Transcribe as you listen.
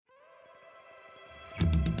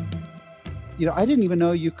I didn't even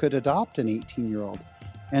know you could adopt an 18-year-old.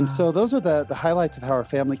 And so those are the highlights of how our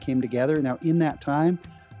family came together. Now, in that time,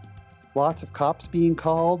 lots of cops being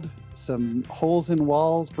called, some holes in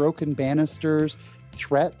walls, broken banisters,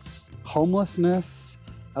 threats, homelessness,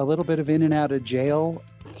 a little bit of in and out of jail,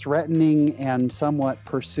 threatening and somewhat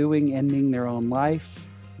pursuing ending their own life.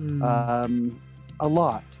 A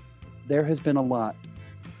lot. There has been a lot.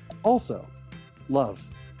 Also, love,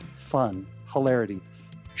 fun, hilarity,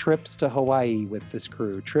 trips to Hawaii with this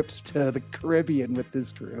crew, trips to the Caribbean with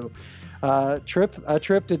this crew, a trip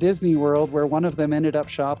to Disney World where one of them ended up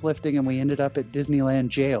shoplifting and we ended up at Disneyland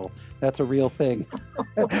jail. That's a real thing.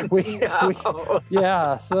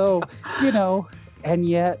 Yeah. So, and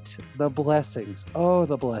yet the blessings,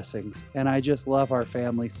 the blessings. And I just love our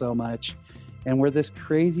family so much. And we're this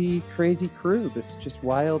crazy, crazy crew, this just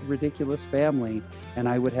wild, ridiculous family. And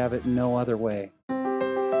I would have it no other way.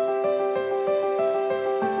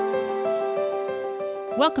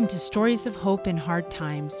 Welcome to Stories of Hope in Hard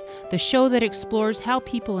Times, the show that explores how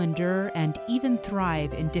people endure and even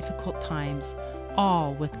thrive in difficult times,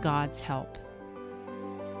 all with God's help.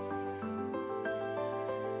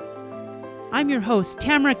 I'm your host,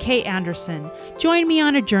 Tamara K. Anderson. Join me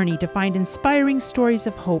on a journey to find inspiring stories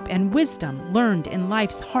of hope and wisdom learned in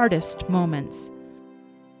life's hardest moments.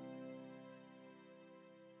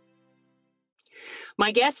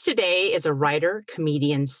 My guest today is a writer,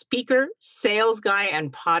 comedian, speaker, sales guy,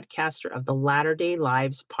 and podcaster of the Latter-day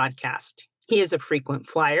Lives podcast. He is a frequent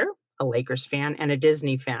flyer, a Lakers fan, and a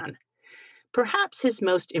Disney fan. Perhaps his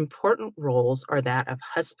most important roles are that of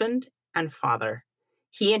husband and father.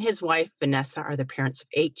 He and his wife, Vanessa, are the parents of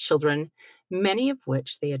 8 children, many of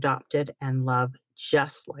which they adopted and love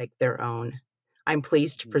just like their own. I'm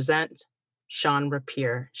pleased to present Sean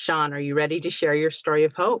Rapier. Sean, are you ready to share your story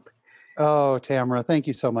of hope? Oh, Tamara, thank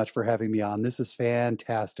you so much for having me on. This is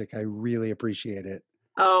fantastic. I really appreciate it.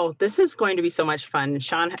 Oh, this is going to be so much fun.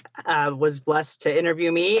 Sean was blessed to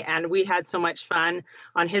interview me, and we had so much fun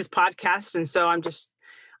on his podcast. And so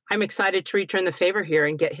I'm excited to return the favor here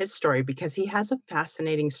and get his story because he has a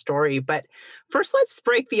fascinating story. But first, let's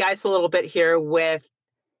break the ice a little bit here with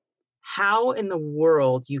how in the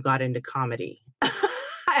world you got into comedy.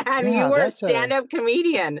 And you were a stand-up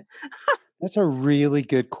comedian. That's a really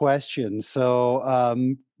good question. So,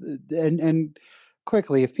 and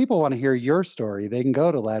quickly, if people want to hear your story, they can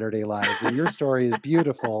go to Latter-day Lives, and your story is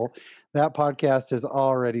beautiful. That podcast is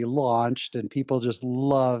already launched, and people just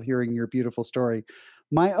love hearing your beautiful story.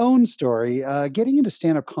 My own story, getting into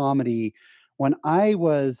stand-up comedy when I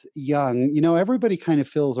was young, everybody kind of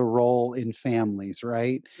fills a role in families,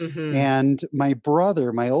 right? Mm-hmm. And my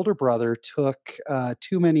older brother, took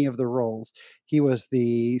too many of the roles. He was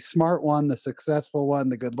the smart one, the successful one,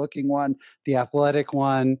 the good-looking one, the athletic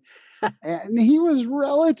one. And he was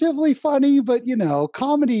relatively funny, but,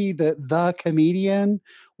 comedy, the comedian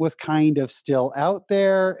was kind of still out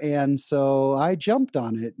there. And so I jumped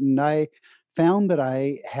on it, and I found that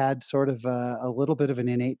I had sort of a little bit of an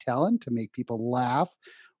innate talent to make people laugh.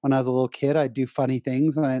 When I was a little kid, I'd do funny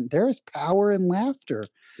things, and there is power in laughter.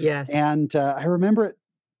 Yes. And I remember at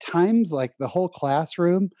times, like the whole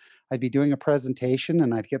classroom, I'd be doing a presentation,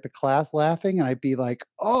 and I'd get the class laughing, and I'd be like,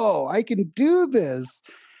 oh, I can do this.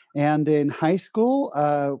 And in high school,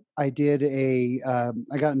 I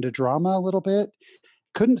got into drama a little bit.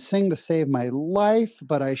 Couldn't sing to save my life,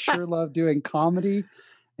 but I sure loved doing comedy.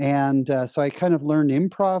 And so I kind of learned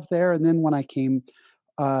improv there. And then when I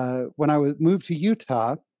moved to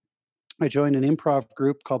Utah, I joined an improv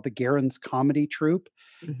group called the Garen's Comedy Troupe,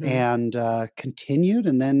 and continued,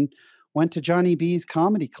 and then went to Johnny B's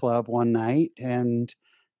Comedy Club one night and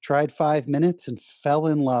tried 5 minutes and fell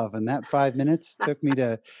in love. And that 5 minutes took me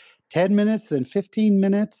to 10 minutes, then 15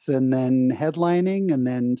 minutes, and then headlining, and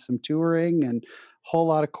then some touring, and a whole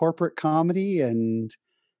lot of corporate comedy. And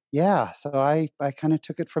yeah, so I kind of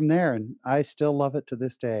took it from there, and I still love it to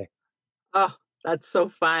this day. Oh, that's so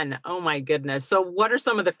fun. Oh my goodness. So what are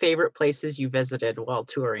some of the favorite places you visited while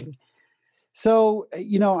touring? So,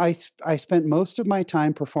 I spent most of my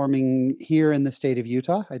time performing here in the state of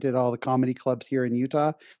Utah. I did all the comedy clubs here in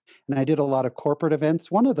Utah, and I did a lot of corporate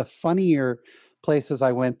events. One of the funnier places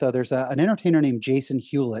I went, though, there's an entertainer named Jason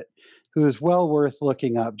Hewlett, who is well worth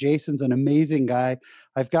looking up. Jason's an amazing guy.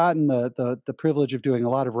 I've gotten the privilege of doing a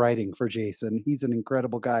lot of writing for Jason. He's an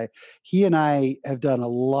incredible guy. He and I have done a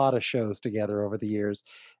lot of shows together over the years,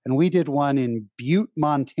 and we did one in Butte,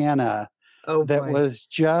 Montana, Oh that boy. was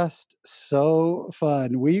just so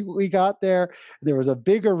fun. We got there was a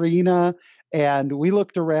big arena, and we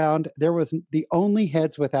looked around. There was the only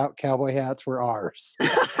heads without cowboy hats were ours.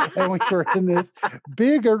 And we were in this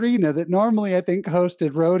big arena that normally I think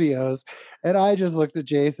hosted rodeos. And I just looked at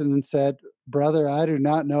Jason and said, "Brother, I do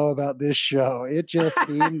not know about this show." It just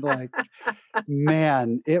seemed like,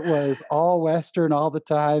 man, it was all Western all the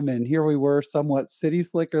time. And here we were, somewhat city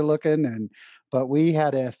slicker looking. But we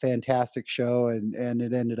had a fantastic show, and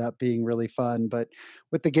it ended up being really fun. But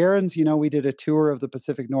with the Garens, we did a tour of the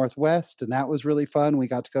Pacific Northwest, and that was really fun. We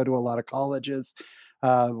got to go to a lot of colleges,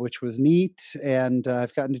 which was neat. And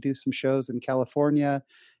I've gotten to do some shows in California,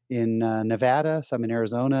 in Nevada, some in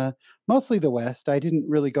Arizona, mostly the West. I didn't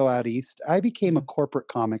really go out east. I became a Mhm. corporate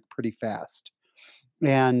comic pretty fast,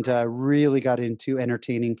 and really got into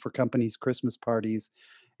entertaining for companies' Christmas parties,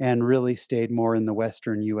 and really stayed more in the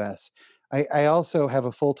Western US. I also have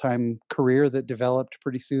a full time career that developed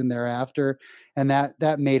pretty soon thereafter, and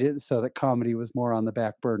that made it so that comedy was more on the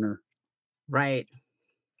back burner. Right.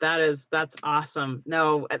 That's awesome.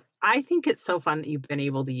 No, I think it's so fun that you've been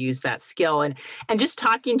able to use that skill, and just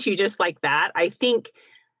talking to you just like that, I think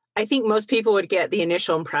most people would get the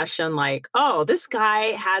initial impression like, "Oh, this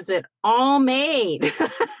guy has it all made."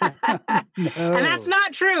 And that's No,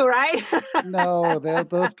 not true, right? no,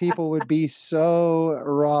 those people would be so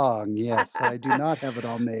wrong. Yes, I do not have it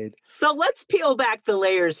all made. So let's peel back the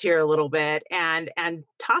layers here a little bit and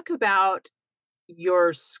talk about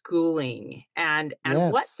your schooling and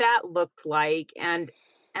what Yes. that looked like and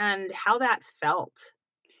how that felt.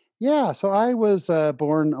 Yeah, so I was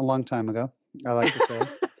born a long time ago, I like to say.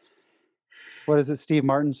 What is it Steve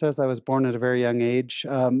Martin says? I was born at a very young age.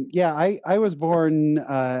 Yeah, I was born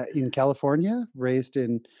in California, raised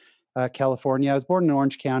in California. I was born in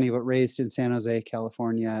Orange County, but raised in San Jose,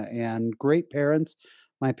 California. And great parents.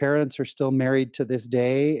 My parents are still married to this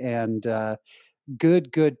day, and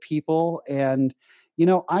good people. And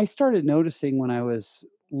I started noticing when I was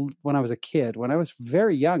a kid, when I was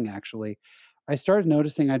very young, actually. I started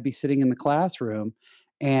noticing I'd be sitting in the classroom,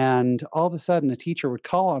 and all of a sudden a teacher would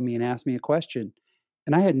call on me and ask me a question,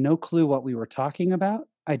 and I had no clue what we were talking about.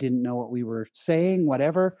 I didn't know what we were saying,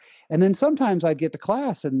 whatever. And then sometimes I'd get to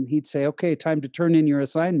class and he'd say, "Okay, time to turn in your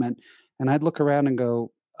assignment." And I'd look around and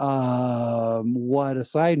go, what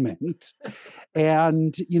assignment?"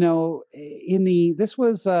 And this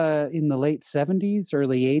was in the late 70s,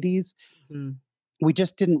 early 80s. Mhm. We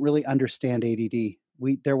just didn't really understand ADD.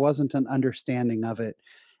 There wasn't an understanding of it,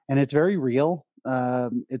 and it's very real.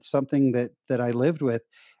 It's something that I lived with,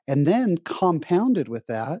 and then compounded with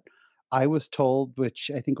that, I was told, which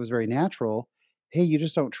I think was very natural, "Hey, you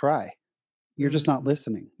just don't try. You're just not Mhm.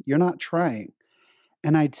 listening. You're not trying."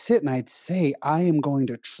 And I'd sit and I'd say, "I am going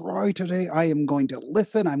to try today. I am going to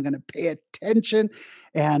listen. I'm going to pay attention."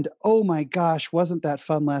 And oh my gosh, wasn't that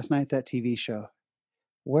fun last night, that TV show?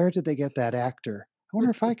 Where did they get that actor? I wonder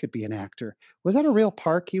if I could be an actor. Was that a real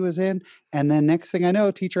park he was in? And then next thing I know,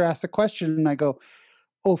 teacher asks a question and I go,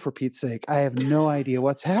 "Oh, for Pete's sake, I have no idea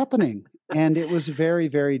what's happening." And it was very,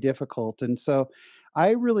 very difficult. And so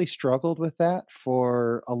I really struggled with that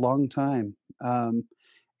for a long time.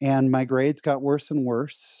 And my grades got worse and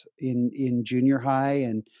worse in junior high,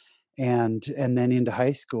 and then into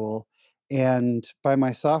high school. And by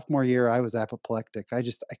my sophomore year, I was apoplectic. I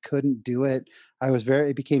couldn't do it.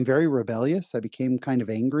 I became very rebellious. I became kind of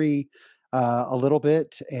angry a little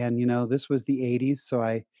bit. And this was the 80s, so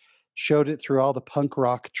I showed it through all the punk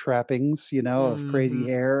rock trappings, of crazy Mhm.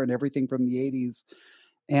 hair and everything from the 80s.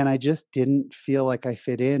 And I just didn't feel like I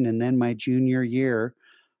fit in. And then my junior year,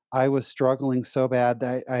 I was struggling so bad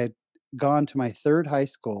that I had gone to my 3rd high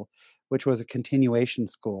school, which was a continuation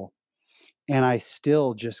school, and I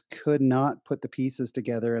still just could not put the pieces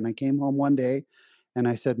together. And I came home one day and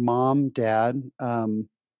I said, "Mom, Dad, I'm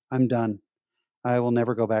done. I will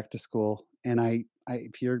never go back to school. And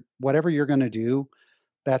if you're whatever you're gonna do,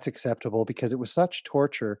 that's acceptable," because it was such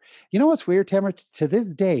torture. You know what's weird, Tamara? To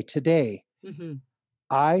this day, today, Mhm.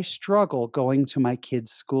 I struggle going to my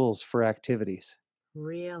kids' schools for activities. It's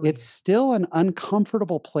Really? still an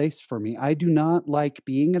uncomfortable place for me. I do not like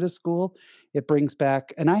being at a school. It brings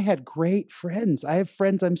back, and I had great friends. I have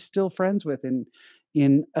friends I'm still friends with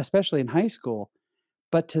in especially in high school.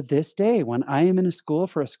 But to this day, when I am in a school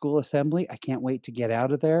for a school assembly, I can't wait to get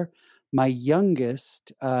out of there. My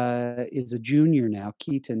youngest is a junior now,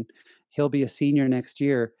 Keaton. He'll be a senior next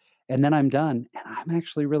year. And then I'm done. And I'm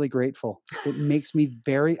actually really grateful. It makes me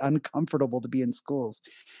very uncomfortable to be in schools.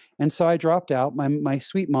 And so I dropped out. My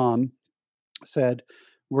sweet mom said,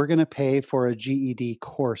 "We're going to pay for a GED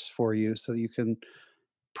course for you so that you can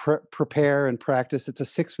prepare and practice. It's a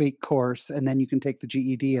 6-week course, and then you can take the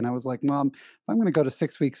GED. And I was like, Mom, if I'm going to go to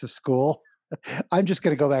 6 weeks of school, I'm just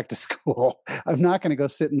going to go back to school. I'm not going to go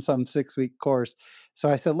sit in some 6-week course. So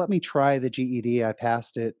I said, let me try the GED. I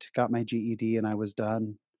passed it, got my GED, and I was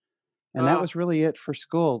done. And that Oh, was really it for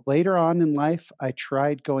school. Later on in life, I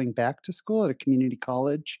tried going back to school at a community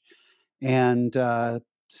college, and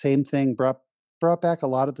same thing, brought back a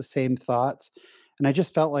lot of the same thoughts. And I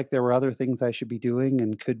just felt like there were other things I should be doing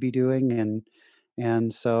and could be doing.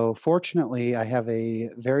 And so fortunately, I have a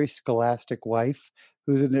very scholastic wife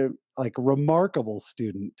who's like remarkable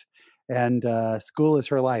student. And school is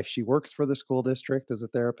her life. She works for the school district as a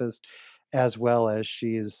therapist, as well as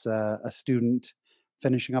she's a student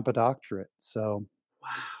finishing up a doctorate. So wow.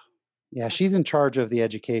 yeah, That's she's in charge of the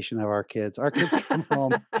education of our kids. Our kids come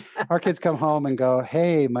home and go,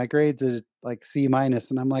 "Hey, my grades are like C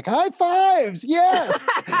minus," and I'm like, "High fives,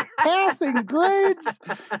 yes, passing grades."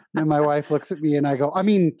 And my wife looks at me and I go, "I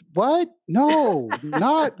mean, what? No,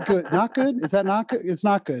 not good. Not good. Is that not good? It's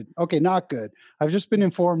not good. Okay, not good. I've just been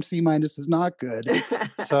informed C minus is not good."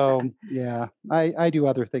 So yeah, I do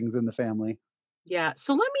other things in the family. Yeah.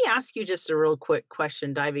 So let me ask you just a real quick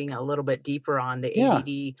question, diving a little bit deeper on the Yeah.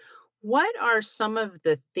 ADD. What are some of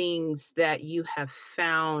the things that you have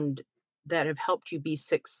found that have helped you be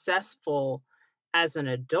successful as an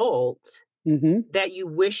adult Hmm. that you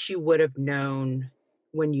wish you would have known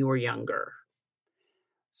when you were younger?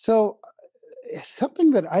 So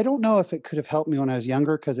something that I don't know if it could have helped me when I was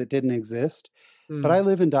younger because it didn't exist, but I Mm,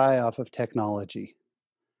 live and die off of technology.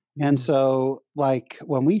 And mm. so, like,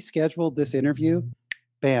 when we scheduled this interview,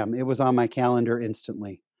 bam, it was on my calendar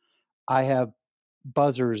instantly. I have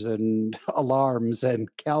buzzers and alarms and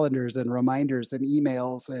calendars and reminders and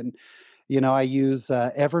emails. And, I use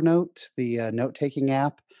Evernote, the note taking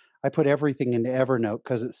app. I put everything into Evernote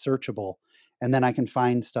because it's searchable and then I can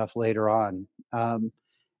find stuff later on. Um,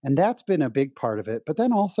 and that's been a big part of it. But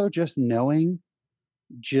then also just knowing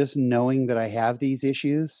that I have these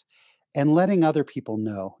issues and letting other people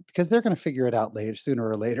know because they're going to figure it out later, sooner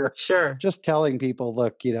or later. Sure. Just telling people,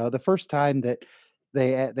 look, the first time that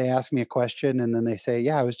they ask me a question and then they say,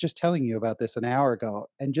 "Yeah, I was just telling you about this an hour ago,"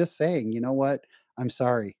 and just saying, "You know what? I'm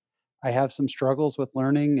sorry. I have some struggles with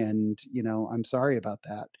learning, and I'm sorry about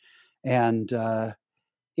that." And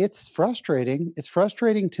it's frustrating. It's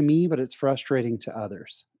frustrating to me, but it's frustrating to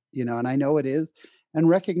others. And I know it is, and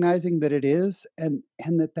recognizing that it is, and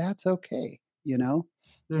that's okay.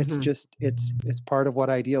 It's Hmm. just it's part of what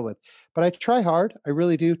I deal with. But I try hard. I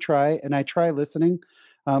really do try, and I try listening.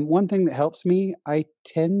 One thing that helps me, I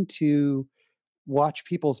tend to watch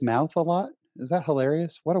people's mouth a lot. Is that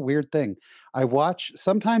hilarious? What a weird thing. I watch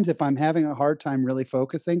sometimes if I'm having a hard time really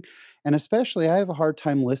focusing, and especially I have a hard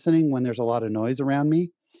time listening when there's a lot of noise around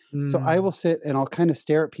me. So I Mm. will sit and I'll kind of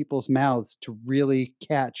stare at people's mouths to really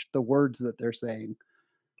catch the words that they're saying.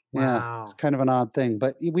 Yeah, it's Wow. kind of an odd thing,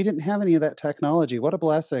 but we didn't have any of that technology. What a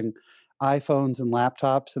blessing. iPhones and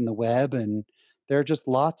laptops and the web, and there are just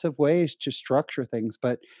lots of ways to structure things.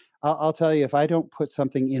 But I'll tell you, if I don't put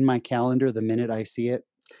something in my calendar the minute I see it,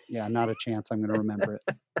 yeah, not a chance I'm going to remember it.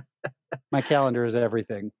 My calendar is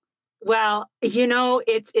everything. Well,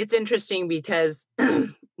 it's interesting because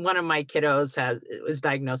one of my kiddos was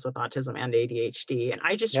diagnosed with autism and ADHD, and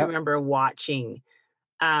I just Yep. remember watching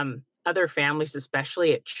other families,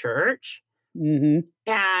 especially at church, Hmm.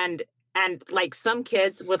 and like some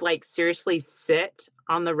kids would like seriously sit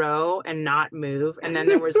on the row and not move, and then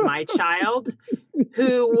there was my child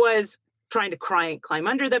who was trying to climb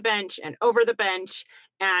under the bench and over the bench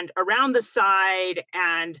and around the side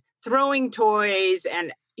and throwing toys,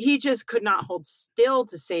 and he just could not hold still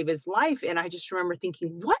to save his life. And I just remember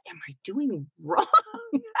thinking, what am I doing wrong?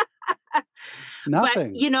 But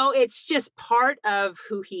Nothing. it's just part of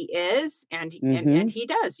who he is, and and Hmm. he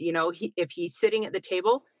does, if he's sitting at the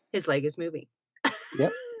table, his leg is moving.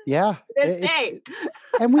 Yep. Yeah. This day.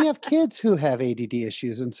 And we have kids who have ADD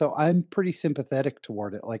issues, and so I'm pretty sympathetic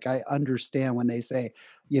toward it. Like I understand when they say,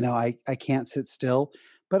 I can't sit still,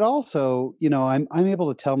 but also, I'm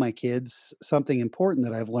able to tell my kids something important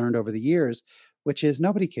that I've learned over the years, which is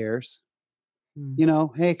nobody cares.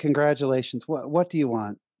 Mm, Hey, congratulations. What do you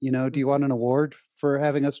want? Do you mhm, want an award for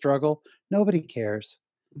having a struggle? Nobody cares.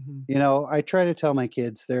 mhm, I try to tell my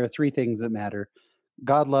kids there are three things that matter.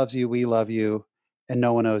 God loves you, we love you, and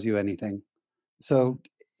no one owes you anything. mhm, So,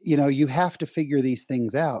 you have to figure these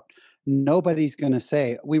things out. Nobody's going to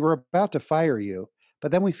say, "We were about to fire you,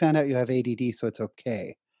 but then we found out you have ADD, so it's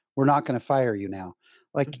okay. We're not going to fire you now."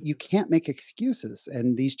 Like, mhm, you can't make excuses.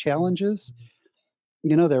 And these challenges,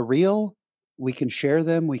 they're real. We can share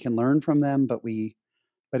them, we can learn from them, but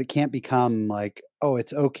it can't become like oh,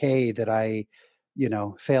 it's okay that I,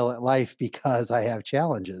 fail at life because I have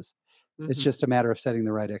challenges. It's Mhm. just a matter of setting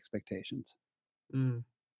the right expectations. Mm.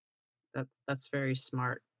 That's very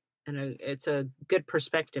smart, and it's a good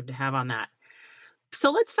perspective to have on that.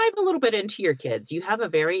 So let's dive a little bit into your kids. You have a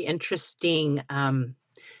very interesting,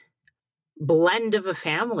 blend of a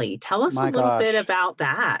family. Tell us a My little bit gosh. about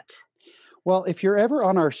that. Well, if you're ever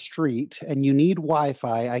on our street and you need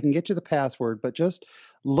Wi-Fi, I can get you the password, but just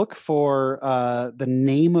look for the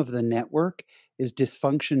name of the network is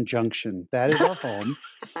Dysfunction Junction. That is our home.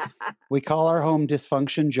 We call our home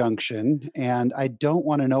Dysfunction Junction, and I don't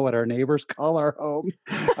want to know what our neighbors call our home.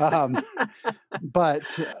 Um, but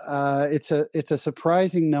it's a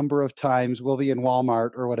surprising number of times we'll be in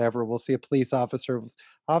Walmart or whatever. We'll see a police officer,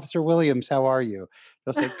 Officer Williams, how are you?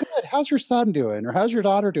 They'll say, "Good. How's your son doing? Or how's your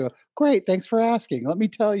daughter doing? Great. Thanks for asking. Let me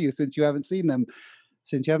tell you, since you haven't seen them,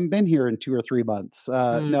 since you haven't been here in 2 or 3 months."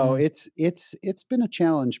 No, Mm. it's been a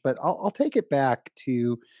challenge, but I'll take it back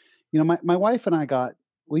to, my wife and I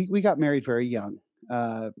we got married very young.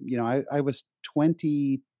 I was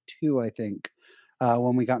 22, I think,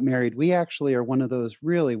 when we got married. We actually are one of those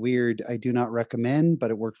really weird, I do not recommend, but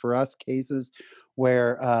it worked for us cases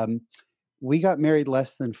where we got married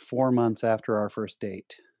less than 4 months after our first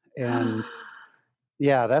date. And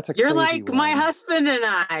yeah, that's a You're crazy like my one. husband and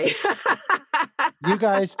I. You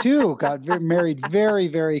guys too got married very,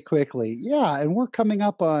 very quickly. Yeah, and we're coming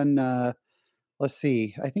up on let's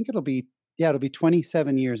see, I think it'll be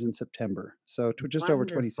 27 years in September. So just over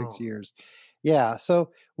 26 Wonderful. years. Yeah, so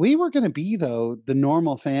we were going to be though the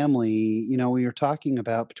normal family, we were talking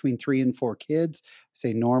about between 3 and 4 kids,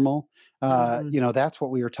 say normal. Mhm. That's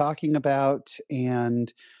what we were talking about,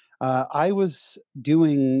 and I was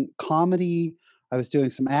doing comedy, I was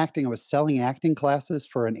doing some acting, I was selling acting classes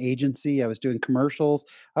for an agency, I was doing commercials.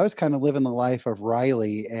 I was kind of living the life of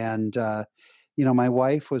Riley, and my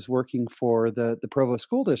wife was working for the Provo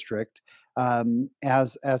School District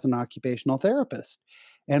as an occupational therapist.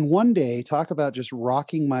 And one day, talk about just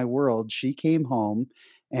rocking my world. She came home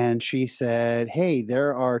and she said, "Hey,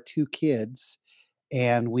 there are 2 kids,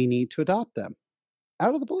 and we need to adopt them."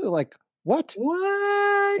 Out of the blue, like, what?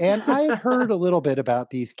 What? And I had heard a little bit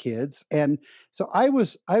about these kids, and so I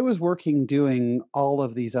was working doing all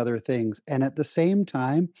of these other things, and at the same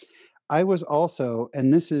time, I was also,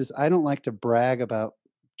 and this is, I don't like to brag about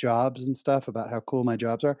jobs and stuff, about how cool my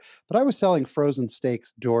jobs are, but I was selling frozen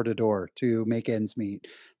steaks door to door to make ends meet.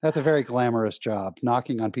 That's a very glamorous job,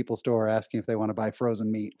 knocking on people's door asking if they want to buy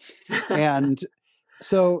frozen meat. And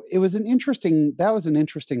so that was an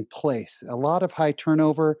interesting place. A lot of high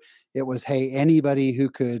turnover. It was, hey, anybody who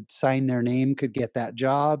could sign their name could get that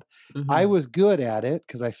job. I Mhm. was good at it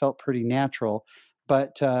because I felt pretty natural.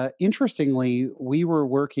 But interestingly, I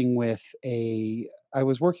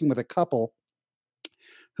was working with a couple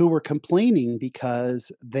who were complaining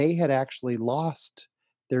because they had actually lost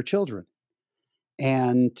their children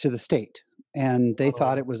and to the state. And they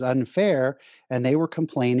thought Oh. it was unfair, and they were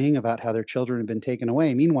complaining about how their children had been taken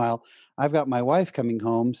away. Meanwhile, I've got my wife coming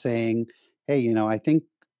home saying, "Hey, I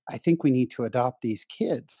think we need to adopt these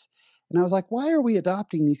kids." And I was like, "Why are we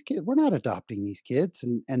adopting these kids? We're not adopting these kids."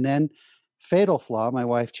 And then, fatal flaw, my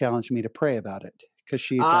wife challenged me to pray about it because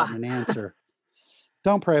she had gotten Ah. an answer.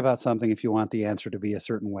 Don't pray about something if you want the answer to be a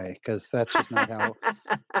certain way, because that's just not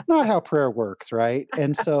how prayer works, right?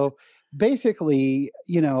 And so basically,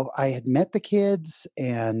 I had met the kids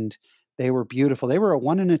and they were beautiful. They were a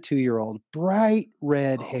 1 and a 2-year-old, bright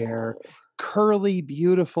red hair, Oh. curly,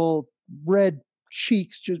 beautiful, red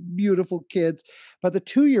cheeks, just beautiful kids. But the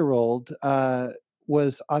 2-year-old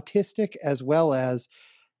was autistic, as well as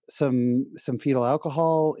some fetal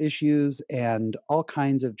alcohol issues and all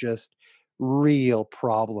kinds of just real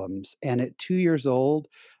problems. And at 2 years old,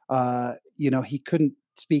 he couldn't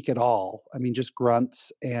speak at all. I mean, just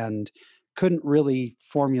grunts, and couldn't really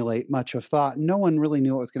formulate much of thought. No one really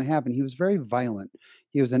knew what was going to happen. He was very violent.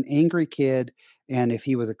 He was an angry kid, and if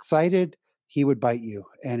he was excited, he would bite you.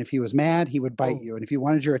 And if he was mad, he would bite Oh. you. And if he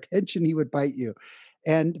wanted your attention, he would bite you.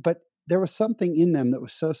 But there was something in them that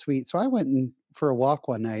was so sweet. So I went for a walk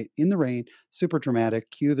one night in the rain, super dramatic,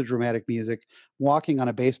 cue the dramatic music, walking on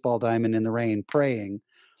a baseball diamond in the rain, praying,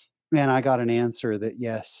 and I got an answer that,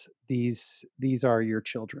 yes, these are your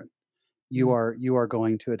children. Mm. You are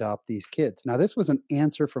going to adopt these kids. Now, this was an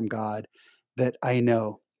answer from God that I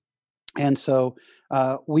know. And so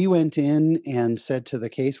we went in and said to the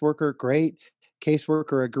caseworker, "Great."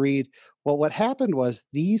 Caseworker agreed. Well, what happened was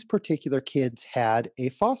these particular kids had a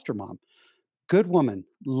foster mom. Good woman,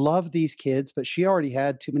 loved these kids, but she already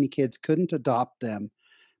had too many kids, couldn't adopt them.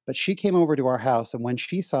 But she came over to our house, and when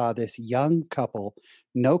she saw this young couple,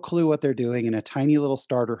 no clue what they're doing in a tiny little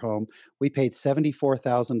starter home, we paid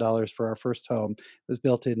 $74,000 for our first home. It was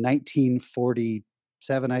built in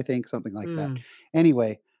 1947, I think, something like that. Mm,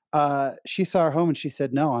 Anyway, she saw our home and she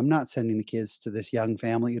said, "No, I'm not sending the kids to this young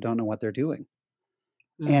family who don't know what they're doing."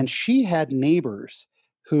 And mm, she had neighbors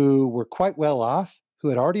who were quite well off, who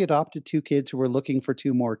had already adopted 2 kids, who were looking for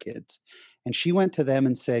 2 more kids. And she went to them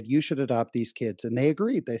and said, "You should adopt these kids." And they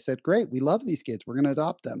agreed. They said, "Great, we love these kids. We're going to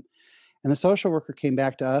adopt them." And the social worker came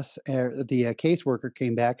back to us, the caseworker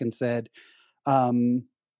came back and said, um,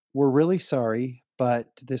 "We're really sorry, but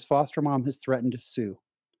this foster mom has threatened to sue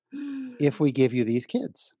if mm. we give you these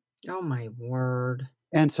kids." Oh my word.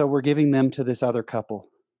 And so we're giving them to this other couple.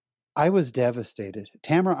 I was devastated.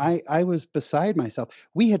 Tamara, I was beside myself.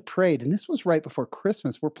 We had prayed, and this was right before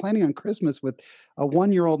Christmas. We're planning on Christmas with a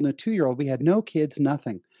 1-year-old and a 2-year-old. We had no kids,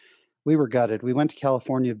 nothing. We were gutted. We went to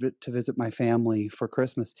California to visit my family for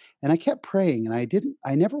Christmas, and I kept praying, and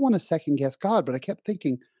I never want to second guess God, but I kept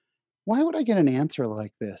thinking, why would I get an answer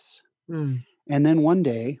like this? Mm, And then one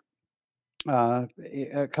day, a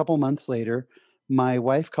couple months later, my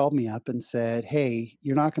wife called me up and said, "Hey,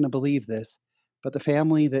 you're not going to believe this, but the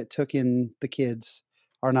family that took in the kids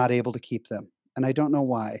are not able to keep them. And I don't know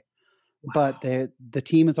why, but wow. the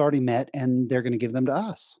team has already met and they're going to give them to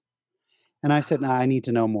us." And I said, "Nah, I need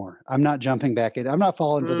to know more. I'm not jumping back in. I'm not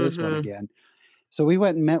falling for this one Mm-hmm. again." So we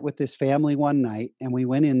went and met with this family one night, and we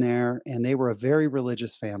went in there, and they were a very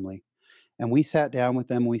religious family. And we sat down with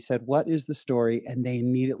them and we said, "What is the story?" And they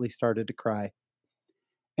immediately started to cry.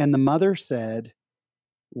 And the mother said,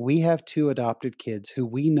 "We have 2 adopted kids who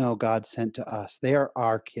we know God sent to us. They are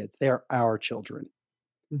our kids. They are our children."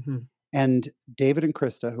 Mm-hmm. And David and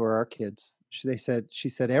Krista, who are our kids, she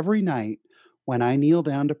said, "Every night when I kneel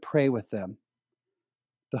down to pray with them,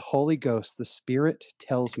 the Holy Ghost, the Spirit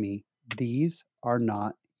tells me these are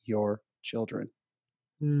not your children."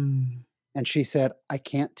 Mm. And she said, "I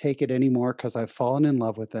can't take it anymore because I've fallen in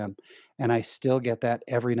love with them. And I still get that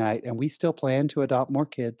every night. And we still plan to adopt more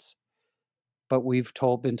kids, but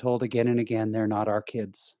been told again and again they're not our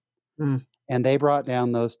kids." Mm. And they brought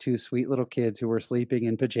down those 2 sweet little kids who were sleeping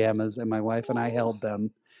in pajamas, and my wife and I Oh, held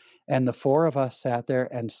them. And the 4 of us sat there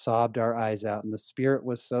and sobbed our eyes out, and the Spirit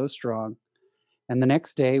was so strong. And the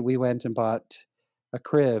next day, we went and bought a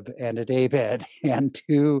crib and a daybed and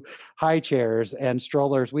 2 high chairs and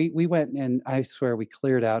strollers. We went, and I swear we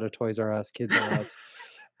cleared out a Toys R Us, Kids R Us.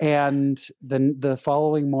 And then the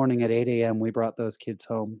following morning at 8 a.m., we brought those kids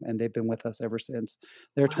home, and they've been with us ever since.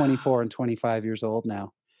 They're wow. 24 and 25 years old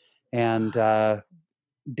now. And Wow.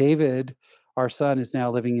 David, our son, is now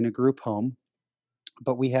living in a group home,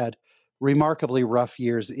 but we had remarkably rough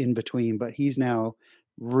years in between. But he's now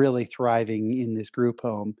really thriving in this group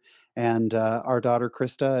home. And our daughter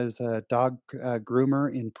Krista is a dog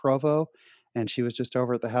groomer in Provo, and she was just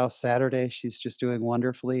over at the house Saturday. She's just doing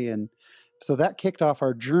wonderfully, and so that kicked off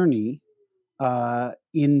our journey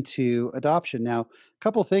into adoption. Now, a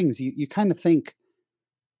couple things you kind of think,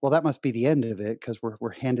 well, that must be the end of it because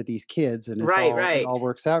we're handed these kids and Right, it right. all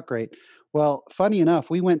works out great. Well, funny enough,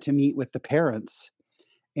 we went to meet with the parents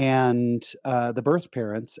and the birth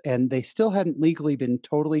parents, and they still hadn't legally been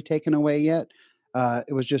totally taken away yet.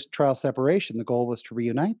 It was just trial separation. The goal was to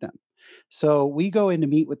reunite them. So we go in to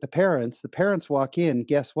meet with the parents. The parents walk in.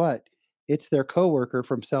 Guess what? It's their coworker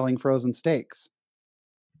from selling frozen steaks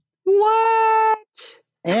What?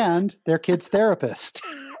 and their kid's therapist,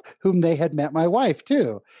 whom they had met my wife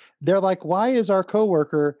too. They're like, "Why is our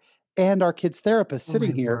coworker and our kid's therapist Oh my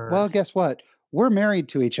sitting here?" word. Well, guess what? We're married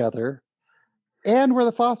to each other and we're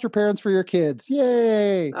the foster parents for your kids.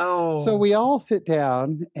 Yay! So Oh. we all sit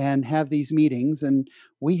down and have these meetings, and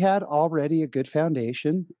we had already a good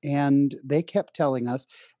foundation. And they kept telling us,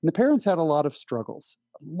 and the parents had a lot of struggles,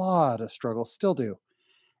 still do.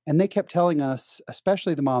 And they kept telling us,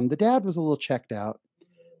 especially the mom, the dad was a little checked out,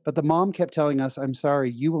 but the mom kept telling us, "I'm sorry,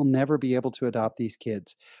 you will never be able to adopt these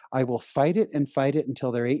kids. I will fight it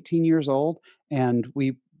until they're 18 years old, and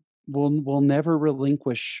will never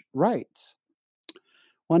relinquish rights."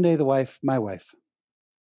 One day, my wife,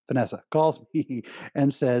 Vanessa, calls me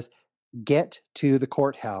and says, "Get to the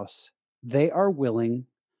courthouse. They are willing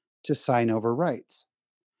to sign over rights."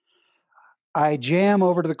 I jam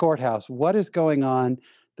over to the courthouse. What is going on?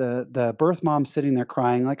 The birth mom's sitting there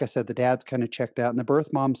crying. Like I said, the dad's kind of checked out, and the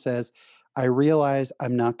birth mom says, "I realize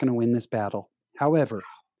I'm not going to win this battle. However,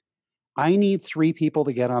 I need 3 people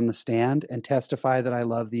to get on the stand and testify that I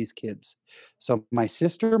love these kids. So my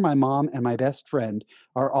sister, my mom, and my best friend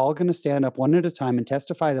are all going to stand up one at a time and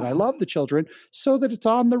testify that I love the children so that it's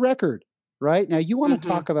on the record." Right? Now, you want to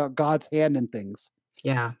Mm-hmm. talk about God's hand in things.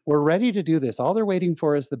 Yeah. We're ready to do this. All they're waiting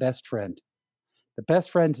for is the best friend. The best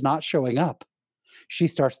friend's not showing up. She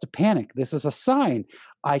starts to panic. This is a sign.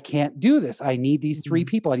 I can't do this. I need these three Mhm.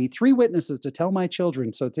 people. I need three witnesses to tell my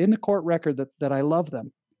children. So it's in the court record that I love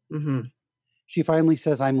them. Mhm. She finally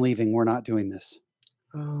says, I'm leaving. We're not doing this.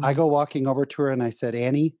 I Oh. go walking over to her and I said,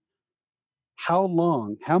 Annie, how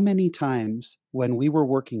many times when we were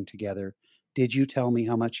working together did you tell me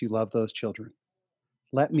how much you love those children?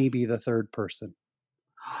 Let me be the third person.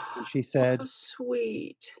 And she Oh, said,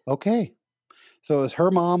 sweet. okay. So it was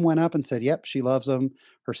her mom went up and said, yep, she loves them.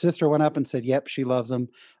 Her sister went up and said, yep, she loves them.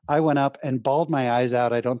 I went up and bawled my eyes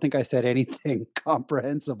out. I don't think I said anything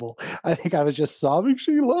comprehensible. I think I was just sobbing.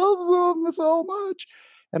 She loves them so much.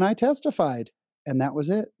 And I testified. And that was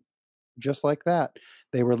it. Just like that.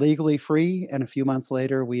 They were legally free. And a few months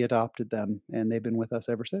later, we adopted them. And they've been with us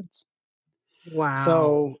ever since. Wow.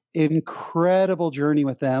 So incredible journey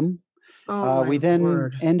with them. Oh my We then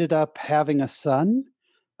word. ended up having a son,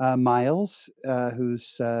 Miles,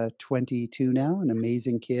 who's 22 now, an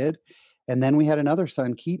amazing kid. And then we had another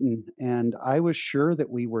son, Keaton, and I was sure that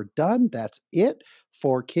we were done. That's it,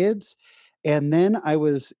 4 kids. And then I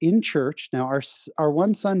was in church. Now, our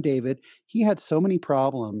one son, David, he had so many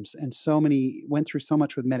problems and went through so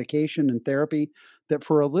much with medication and therapy that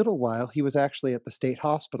for a little while he was actually at the state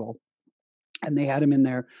hospital. And they had him in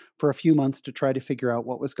there for a few months to try to figure out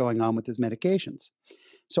what was going on with his medications.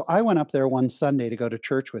 So I went up there one Sunday to go to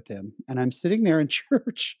church with him, and I'm sitting there in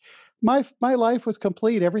church. My life was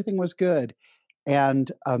complete, everything was good.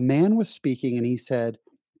 And a man was speaking, and he said,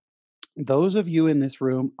 those of you in this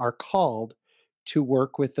room are called to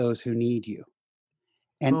work with those who need you.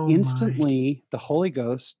 And Oh my. instantly, the Holy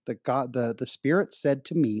Ghost, the Spirit said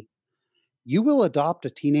to me, you will adopt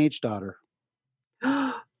a teenage daughter.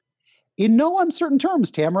 In no uncertain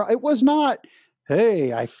terms, Tamara. It was not,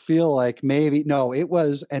 hey, I feel like maybe. No, it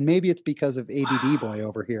was, and maybe it's because of ADD boy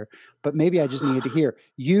over here, but maybe I just needed to hear,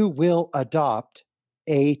 you will adopt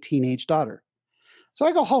a teenage daughter. So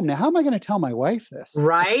I go home. Now, how am I going to tell my wife this?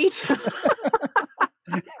 Right?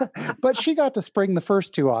 But she got to spring the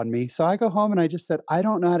first two on me. So I go home and I just said, I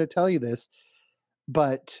don't know how to tell you this,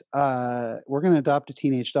 but we're going to adopt a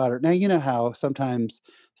teenage daughter. Now, you know how sometimes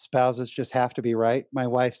spouses just have to be right. My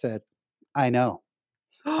wife said, I know.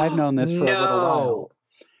 I've known this for a little while. No.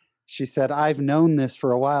 She said, I've known this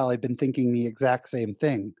for a while. I've been thinking the exact same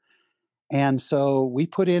thing. And so we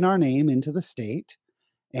put in our name into the state,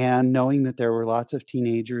 and knowing that there were lots of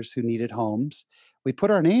teenagers who needed homes, we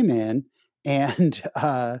put our name in, and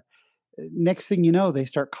next thing you know, they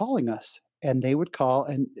start calling us. And they would call,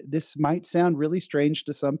 and this might sound really strange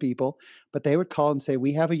to some people, but they would call and say,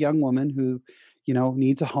 we have a young woman who,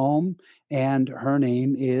 needs a home, and her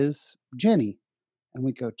name is Jenny. And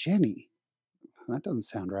we go, Jenny? That doesn't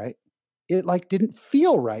sound right. It like didn't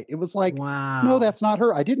feel right. It was like, no, Wow. that's not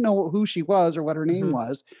her. I didn't know who she was or what her name Mhm.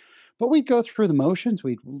 was. But we'd go through the motions.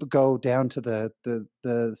 We'd go down to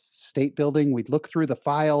the state building. We'd look through the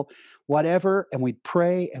file, whatever, and we'd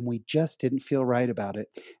pray, and we just didn't feel right about it.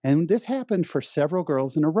 And this happened for several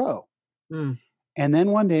girls in a row. Mm. And then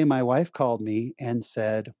one day my wife called me and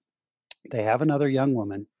said, they have another young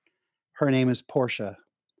woman. Her name is Portia.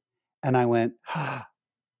 And I went, ah,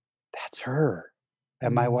 that's her.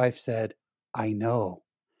 And my Mm. wife said, I know.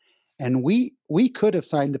 And we could have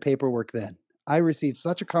signed the paperwork then. I received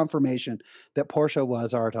such a confirmation that Portia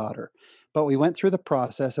was our daughter. But we went through the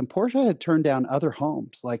process, and Portia had turned down other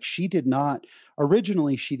homes. Like, she did not,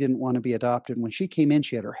 originally, she didn't want to be adopted. When she came in,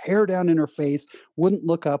 she had her hair down in her face, wouldn't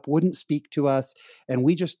look up, wouldn't speak to us. And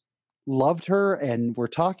we just loved her and were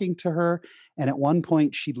talking to her. And at one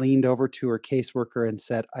point, she leaned over to her caseworker and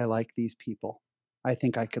said, I like these people. I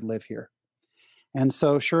think I could live here. And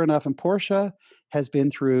so, sure enough, and Portia has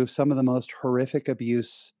been through some of the most horrific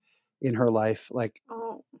abuse in her life. Like,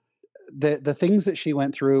 Oh. the things that she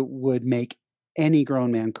went through would make any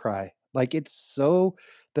grown man cry. Like, the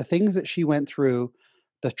things that she went through,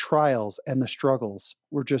 the trials and the struggles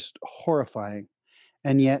were just horrifying.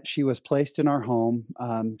 And yet she was placed in our home.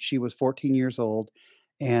 She was 14 years old,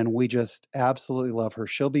 and we just absolutely love her.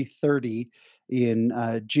 She'll be 30 in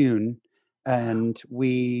June, Wow. and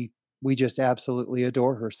we just absolutely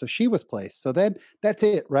adore her. So she was placed. So then that's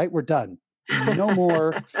it, right? We're done. No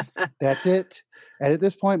more. That's it. And at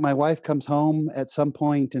this point, my wife comes home at some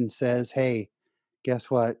point and says, hey, guess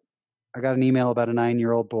what? I got an email about a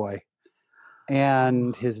 9-year-old boy,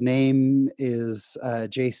 and Oh. his name is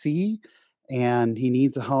JC, and he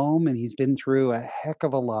needs a home, and he's been through a heck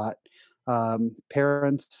of a lot.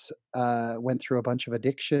 Parents went through a bunch of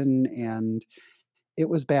addiction, and it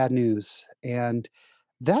was bad news. And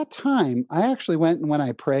that time, I actually went, and when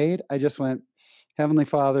I prayed, I just went, Heavenly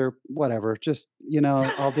Father, whatever, just,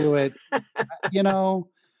 I'll do it. You know,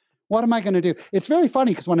 what am I going to do? It's very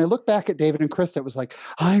funny because when I look back at David and Krista, it was like,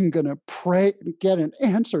 I'm going to pray and get an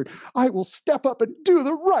answer. I will step up and do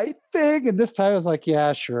the right thing. And this time I was like,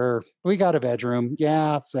 yeah, sure. We got a bedroom.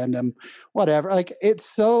 Yeah, send him, whatever. Like, it's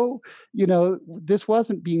so, this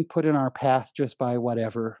wasn't being put in our path just by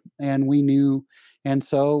whatever. And we knew. And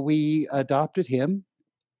so we adopted him,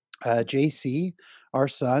 JC, our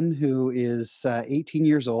son, who is 18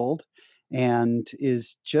 years old and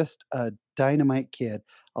is just a dynamite kid.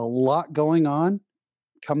 A lot going on,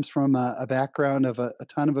 comes from a background of a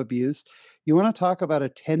ton of abuse. You want to talk about a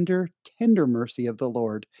tender, tender mercy of the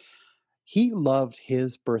Lord. He loved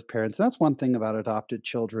his birth parents. That's one thing about adopted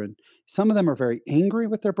children. Some of them are very angry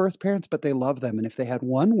with their birth parents, but they love them. And if they had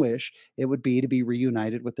one wish, it would be to be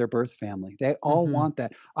reunited with their birth family. They all want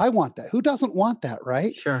that. I want that. Who doesn't want that,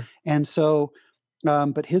 right? Sure. And so,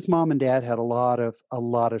 but his mom and dad had a lot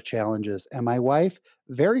of challenges. And my wife,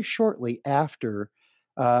 very shortly after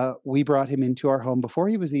we brought him into our home, before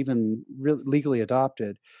he was even legally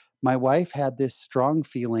adopted, my wife had this strong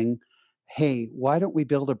feeling, hey, why don't we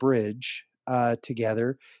build a bridge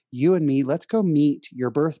together? You and me, let's go meet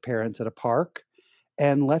your birth parents at a park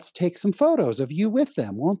and let's take some photos of you with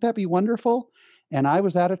them. Won't that be wonderful? And I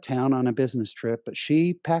was out of town on a business trip, but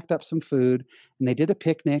she packed up some food and they did a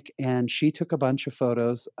picnic and she took a bunch of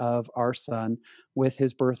photos of our son with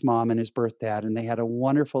his birth mom and his birth dad. And they had a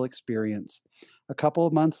wonderful experience. A couple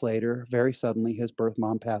of months later, very suddenly, his birth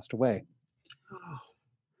mom passed away. Oh.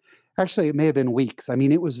 Actually, it may have been weeks. I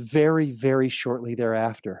mean, it was very, very shortly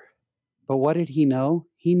thereafter. But what did he know?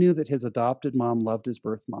 He knew that his adopted mom loved his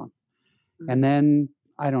birth mom. And then,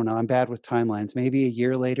 I don't know, I'm bad with timelines. Maybe a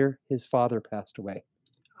year later, his father passed away.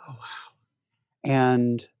 Oh, wow.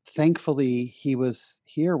 And thankfully, he was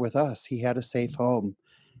here with us. He had a safe home.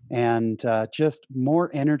 And just more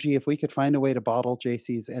energy. If we could find a way to bottle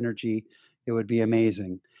JC's energy, it would be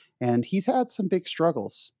amazing. And he's had some big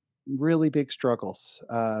struggles, really big struggles.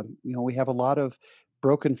 We have a lot of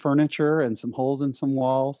broken furniture and some holes in some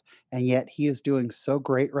walls, and yet he is doing so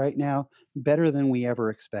great right now, better than we ever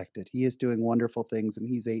expected. He is doing wonderful things, and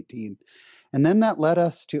he's 18. And then that led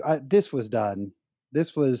us to, this was done.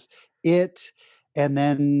 This was it. And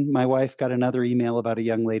then my wife got another email about a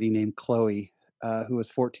young lady named Chloe, who was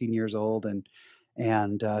 14 years old.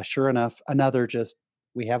 And sure enough, another just,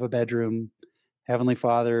 we have a bedroom. Heavenly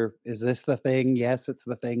Father, is this the thing? Yes, it's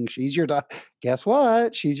the thing. She's your daughter. Guess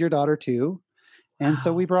what? She's your daughter too. And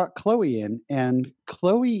so we brought Chloe in, and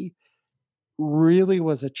Chloe really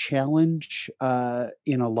was a challenge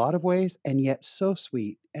in a lot of ways, and yet so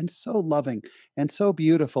sweet and so loving and so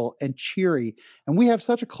beautiful and cheery. And we have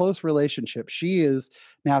such a close relationship. She is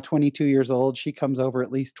now 22 years old. She comes over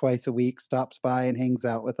at least twice a week, stops by and hangs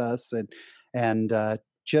out with us, and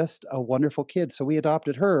just a wonderful kid. So we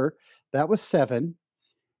adopted her. That was 7.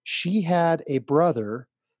 She had a brother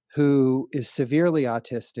who is severely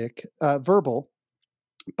autistic, verbal,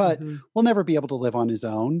 but will never be able to live on his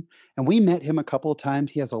own. And we met him a couple of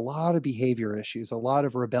times. He has a lot of behavior issues, a lot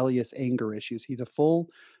of rebellious anger issues. He's a full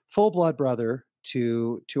blood brother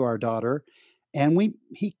to our daughter. And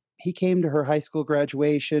he came to her high school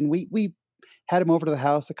graduation. We had him over to the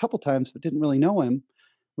house a couple times, but didn't really know him.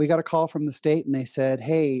 We got a call from the state and they said,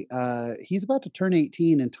 hey, he's about to turn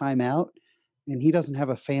 18 and time out, and he doesn't have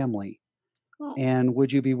a family. Oh. And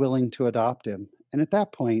would you be willing to adopt him? And at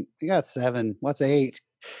that point, I got 7. What's 8?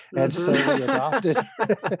 And so we adopted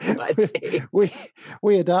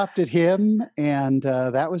we adopted him, and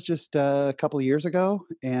that was just a couple of years ago.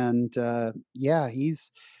 And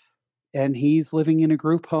he's living in a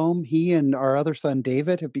group home. He and our other son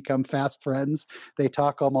David have become fast friends. They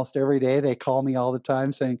talk almost every day. They call me all the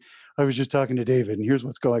time saying, I was just talking to David and here's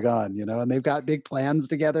what's going on, and they've got big plans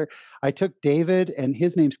together. I took David, and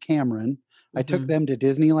his name's Cameron. I took them to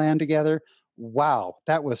Disneyland together. Wow,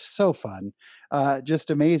 that was so fun.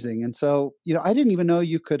 Just amazing. And so, I didn't even know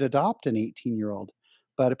you could adopt an 18-year-old,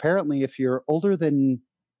 but apparently if you're you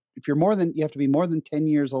have to be more than 10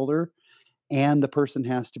 years older, and the person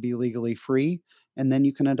has to be legally free, and then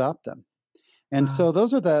you can adopt them. And so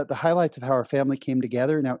those are the highlights of how our family came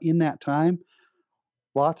together. Now, in that time,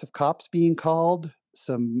 lots of cops being called,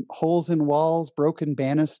 some holes in walls, broken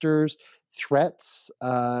banisters, threats,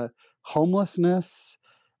 homelessness,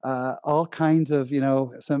 all kinds of,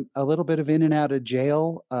 a little bit of in and out of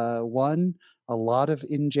jail, a lot of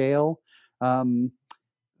in jail,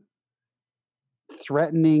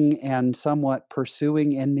 threatening and somewhat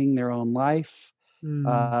pursuing ending their own life.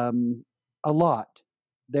 A lot.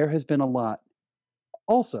 There has been a lot.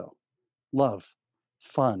 Also, love,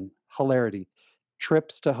 fun, hilarity,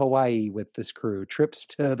 trips to Hawaii with this crew, trips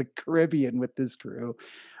to the Caribbean with this crew,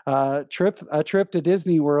 a trip to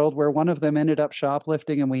Disney World where one of them ended up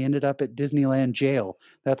shoplifting and we ended up at Disneyland jail.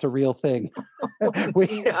 That's a real thing.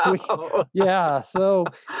 We No. yeah, so,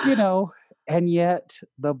 you know, and yet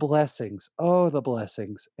the blessings, oh, the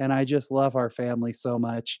blessings. And I just love our family so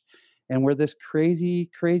much. And we're this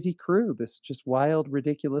crazy, crazy crew, this just wild,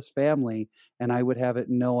 ridiculous family. And I would have it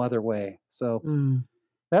no other way. So Mm.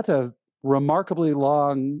 that's a remarkably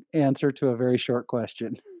long answer to a very short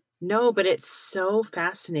question. No, but it's so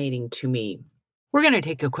fascinating to me. We're going to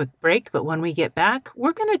take a quick break, but when we get back,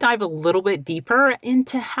 we're going to dive a little bit deeper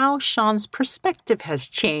into how Sean's perspective has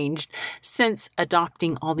changed since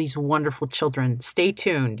adopting all these wonderful children. Stay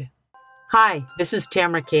tuned. Hi, this is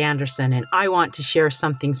Tamara K. Anderson, and I want to share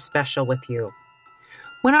something special with you.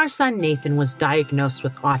 When our son Nathan was diagnosed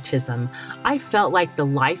with autism, I felt like the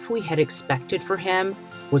life we had expected for him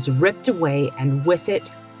was ripped away, and with it,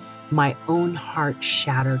 my own heart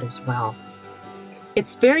shattered as well.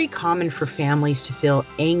 It's very common for families to feel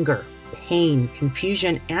anger, pain,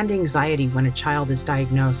 confusion, and anxiety when a child is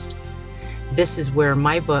diagnosed. This is where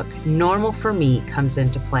my book, Normal for Me, comes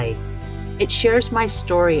into play. It shares my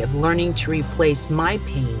story of learning to replace my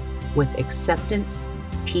pain with acceptance,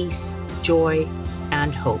 peace, joy,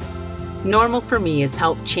 and hope. Normal for Me has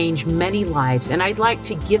helped change many lives, and I'd like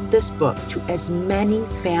to give this book to as many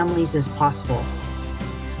families as possible.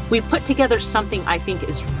 We've put together something I think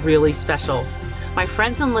is really special. My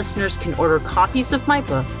friends and listeners can order copies of my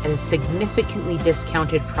book at a significantly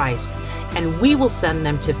discounted price, and we will send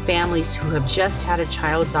them to families who have just had a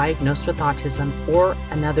child diagnosed with autism or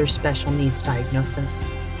another special needs diagnosis.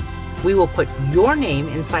 We will put your name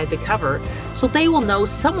inside the cover so they will know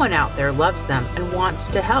someone out there loves them and wants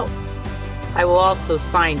to help. I will also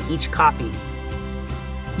sign each copy.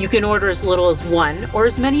 You can order as little as one or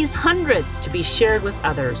as many as hundreds to be shared with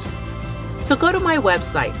others. So go to my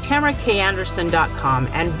website, TamaraKAnderson.com,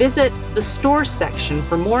 and visit the store section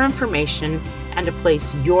for more information and to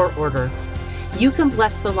place your order. You can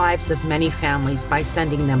bless the lives of many families by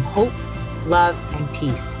sending them hope, love, and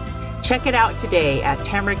peace. Check it out today at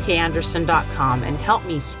TamaraKAnderson.com and help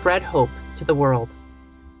me spread hope to the world.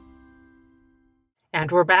 And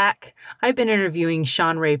we're back. I've been interviewing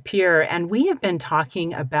Sean Ray Pierre, and we have been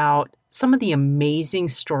talking about some of the amazing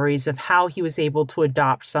stories of how he was able to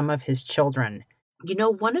adopt some of his children. You know,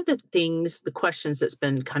 one of the questions that's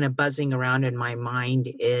been kind of buzzing around in my mind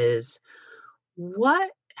is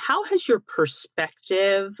how has your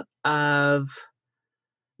perspective of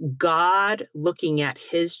God looking at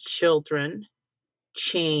his children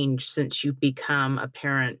changed since you've become a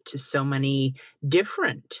parent to so many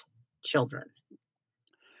different children?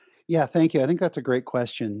 Yeah, thank you. I think that's a great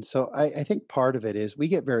question. So I think part of it is we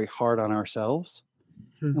get very hard on ourselves,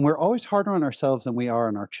 and we're always harder on ourselves than we are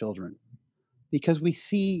on our children because we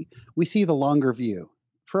see the longer view.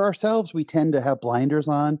 For ourselves, we tend to have blinders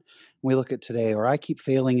on. We look at today, or I keep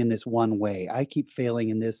failing in this one way. I keep failing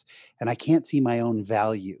in this, and I can't see my own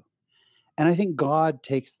value. And I think God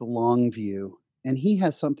takes the long view, and he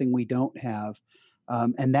has something we don't have.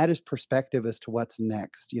 And that is perspective as to what's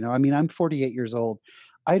next. You know, I mean, I'm 48 years old.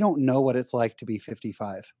 I don't know what it's like to be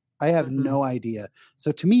 55. I have Mm-hmm. no idea.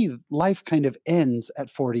 So to me, life kind of ends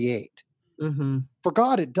at 48. Mm-hmm. For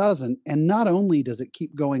God, it doesn't. And not only does it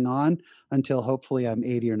keep going on until hopefully I'm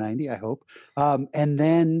 80 or 90, I hope. And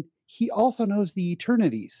then he also knows the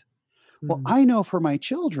eternities. Well, Mm-hmm. I know for my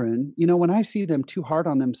children, you know, when I see them too hard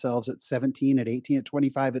on themselves at 17, at 18, at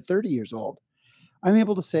 25, at 30 years old, I'm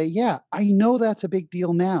able to say, yeah, I know that's a big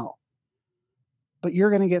deal now, but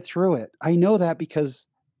you're going to get through it. I know that because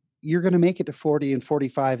you're going to make it to 40 and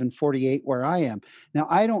 45 and 48 where I am. Now,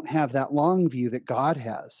 I don't have that long view that God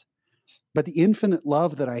has, but the infinite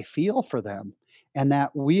love that I feel for them and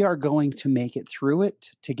that we are going to make it through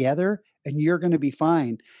it together and you're going to be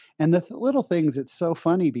fine. And the little things, it's so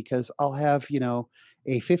funny because I'll have, you know,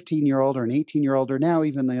 a 15-year-old or an 18-year-old or now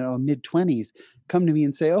even, you know, mid-20s come to me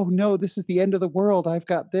and say, oh, no, this is the end of the world. I've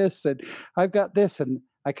got this and I've got this. And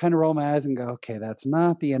I kind of roll my eyes and go, okay, that's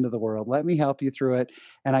not the end of the world. Let me help you through it.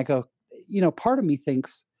 And I go, you know, part of me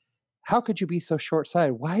thinks, how could you be so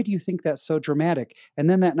short-sighted? Why do you think that's so dramatic? And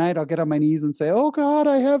then that night I'll get on my knees and say, oh God,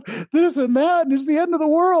 I have this and that, and it's the end of the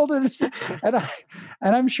world. And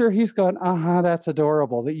I'm sure he's going, that's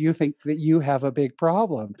adorable that you think that you have a big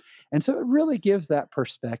problem. And so it really gives that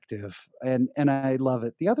perspective. And I love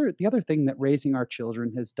it. The other thing that raising our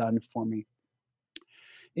children has done for me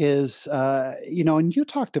is, you know, and you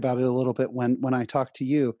talked about it a little bit when I talked to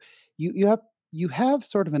you, you have you have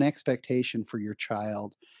sort of an expectation for your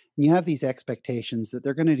child. And you have these expectations that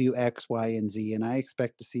they're going to do X, Y, and Z, and I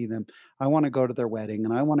expect to see them. I want to go to their wedding,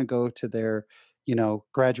 and I want to go to their,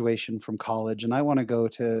 graduation from college, and I want to go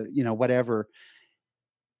to, whatever.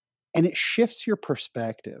 And it shifts your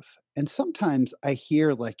perspective. And sometimes I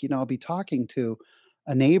hear, like, I'll be talking to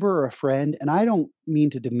a neighbor or a friend, and I don't mean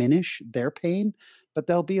to diminish their pain, but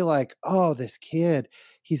they'll be like, "Oh, this kid,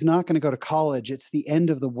 he's not going to go to college. It's the end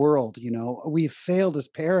of the world. We've failed as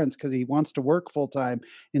parents because he wants to work full time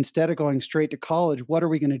instead of going straight to college. What are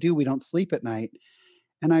we going to do? We don't sleep at night."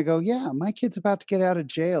 And I go, "Yeah, my kid's about to get out of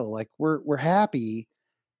jail. Like, we're happy,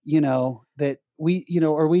 that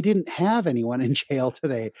or we didn't have anyone in jail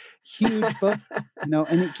today." Huge book,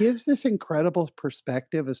 and it gives this incredible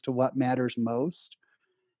perspective as to what matters most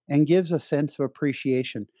and gives a sense of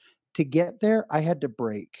appreciation. To get there, I had to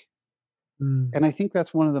break. Mm. And I think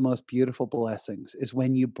that's one of the most beautiful blessings is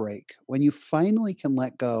when you break, when you finally can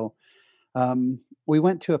let go. We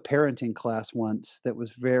went to a parenting class once that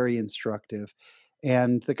was very instructive.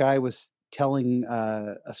 And the guy was telling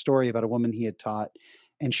a story about a woman he had taught.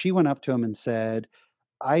 And she went up to him and said,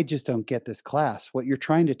 "I just don't get this class. What you're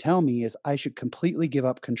trying to tell me is I should completely give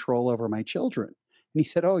up control over my children." And he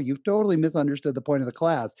said, "Oh, you've totally misunderstood the point of the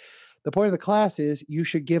class. The point of the class is you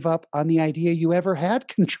should give up on the idea you ever had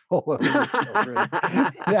control over your children."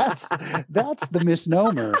 That's the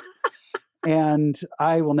misnomer. And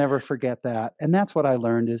I will never forget that. And that's what I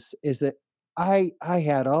learned is that I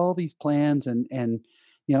had all these plans and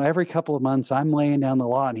every couple of months I'm laying down the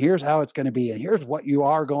law and here's how it's going to be and here's what you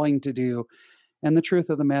are going to do. And the truth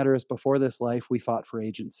of the matter is before this life we fought for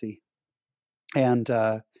agency. And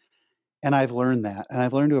I've learned that. And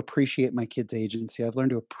I've learned to appreciate my kids' agency. I've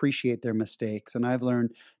learned to appreciate their mistakes. And I've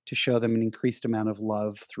learned to show them an increased amount of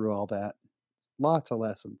love through all that. Lots of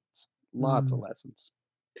lessons. Lots of Mm. lessons.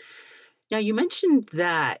 Now you mentioned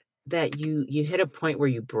that you hit a point where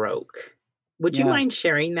you broke. Would you Yeah. mind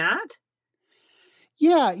sharing that?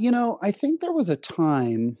 Yeah, I think there was a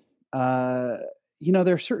time, uh,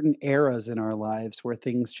 there are certain eras in our lives where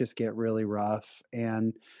things just get really rough.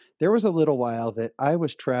 And there was a little while that I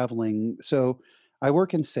was traveling. So I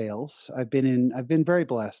work in sales. I've been very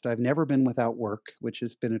blessed. I've never been without work, which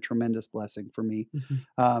has been a tremendous blessing for me.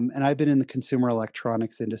 Mhm. And I've been in the consumer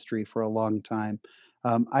electronics industry for a long time.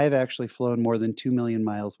 I have actually flown more than 2 million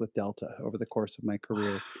miles with Delta over the course of my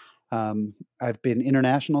career. I've been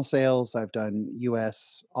international sales, I've done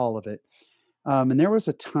US, all of it. And there was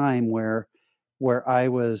a time where I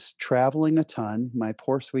was traveling a ton. My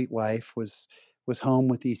poor sweet wife was home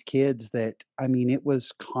with these kids that I mean, it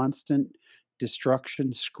was constant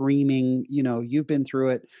destruction, screaming. You've been through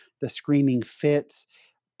it. The screaming fits,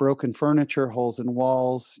 broken furniture, holes in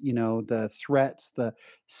walls. The threats, the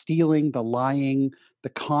stealing, the lying, the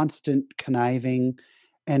constant conniving.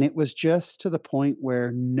 And it was just to the point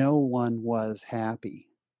where no one was happy.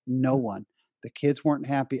 No one. The kids weren't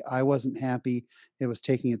happy. I wasn't happy. It was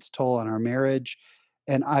taking its toll on our marriage.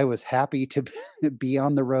 And I was happy to be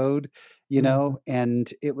on the road, Mhm.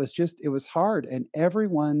 and it was hard. And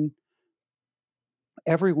everyone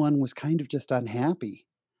was kind of just unhappy.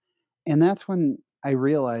 And that's when I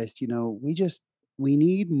realized, we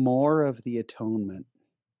need more of the atonement.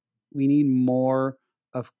 We need more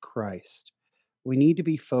of Christ. We need to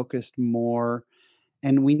be focused more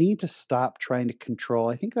and we need to stop trying to control.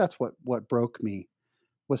 I think that's what broke me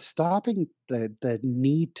was stopping the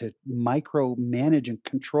need to micromanage and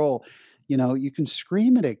control. You can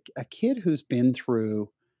scream at a kid who's been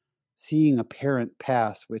through seeing a parent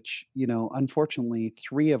pass, which unfortunately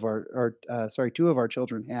two of our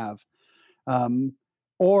children have, um,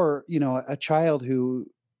 or a child who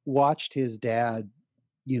watched his dad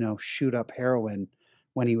shoot up heroin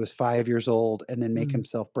when he was 5 years old and then make Mm.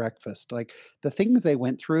 himself breakfast. Like, the things they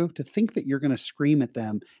went through, to think that you're gonna scream at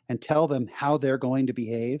them and tell them how they're going to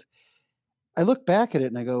behave, I look back at it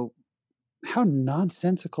and I go, "How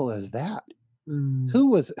nonsensical is that?" Mm. Who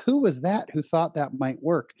was that who thought that might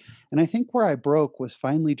work? And I think where I broke was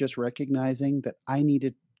finally just recognizing that I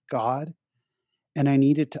needed God and I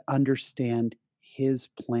needed to understand His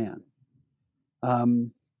plan.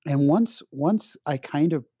 Um, and once I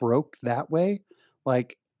kind of broke that way,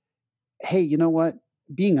 like, "Hey, you know what?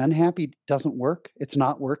 Being unhappy doesn't work. It's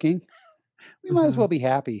not working. We might as well Mhm. be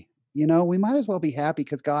happy." We might as well be happy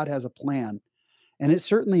because God has a plan. And it's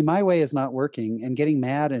certainly my way is not working, and getting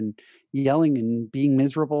mad and yelling and being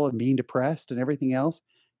miserable and being depressed and everything else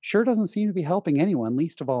sure doesn't seem to be helping anyone,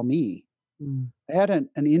 least of all me. Mm. I had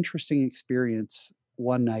an interesting experience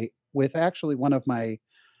one night with actually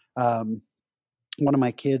um, one of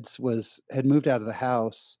my kids was had moved out of the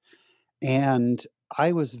house, and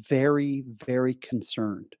I was very, very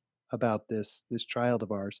concerned about this child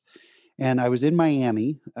of ours. And I was in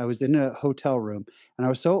Miami. I was in a hotel room, and I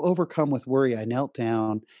was so overcome with worry. I knelt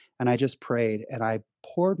down and I just prayed and I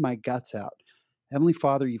poured my guts out. Heavenly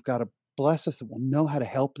Father, you've got to bless us that we'll know how to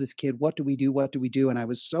help this kid. What do we do? What do we do? And I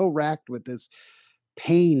was so racked with this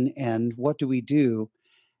pain and what do we do?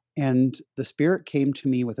 And the Spirit came to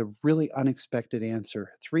me with a really unexpected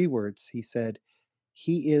answer. 3 words. He said,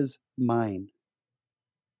 "He is mine."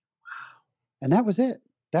 And that was it.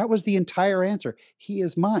 That was the entire answer. He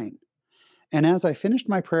is mine. And as I finished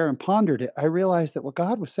my prayer and pondered it, I realized that what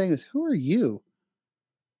God was saying is, who are you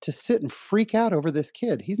to sit and freak out over this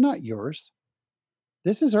kid? He's not yours.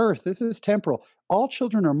 This is earth. This is temporal. All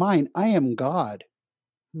children are mine. I am God.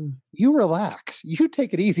 Hmm. You relax. You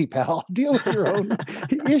take it easy, pal. Deal with your own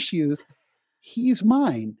issues. He's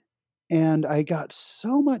mine. And I got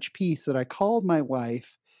so much peace that I called my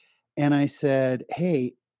wife and I said,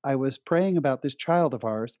 "Hey, I was praying about this child of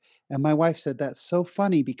ours." And my wife said, "That's so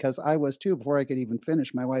funny because I was too." Before I could even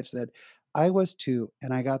finish, my wife said, "I was too."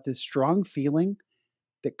 And I got this strong feeling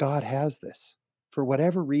that God has this. For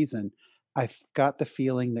whatever reason, I've got the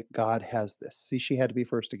feeling that God has this. See, she had to be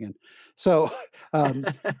first again. So, um,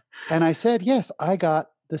 and I said, "Yes, I got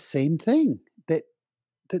the same thing that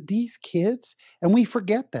these kids," and we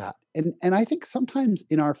forget that. And I think sometimes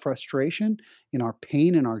in our frustration, in our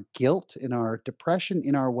pain, in our guilt, in our depression,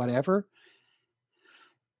 in our whatever,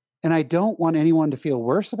 and I don't want anyone to feel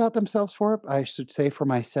worse about themselves for it. I should say for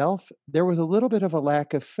myself, there was a little bit of a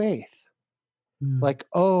lack of faith. Mm. Like,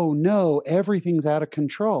 "Oh no, everything's out of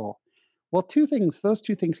control." Well, 2 things, those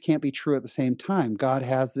 2 things can't be true at the same time. God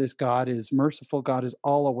has this, God is merciful, God is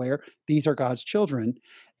all aware. These are God's children,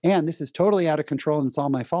 and this is totally out of control and it's all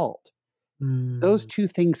my fault. Those Mm. 2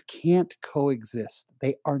 things can't coexist.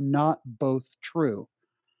 They are not both true.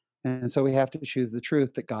 And so we have to choose the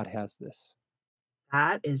truth that God has this.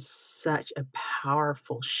 That is such a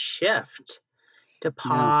powerful shift to Yeah.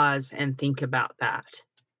 pause and think about that.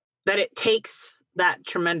 That it takes that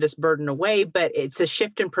tremendous burden away, but it's a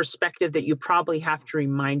shift in perspective that you probably have to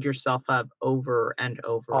remind yourself of over and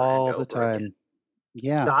over and All the over again. time.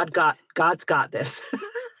 Yeah. God's got this.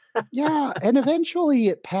 Yeah, and eventually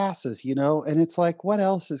it passes, and it's like, what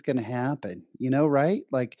else is gonna happen, right?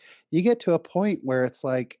 Like, you get to a point where it's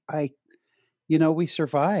like, we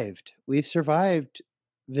survived. We've survived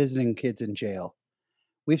visiting kids in jail.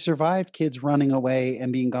 We've survived kids running away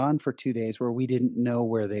and being gone for 2 days where we didn't know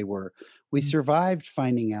where they were. We Mm. survived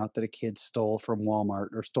finding out that a kid stole from Walmart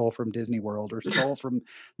or stole from Disney World or stole from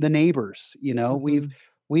the neighbors, Mhm.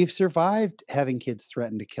 we've survived having kids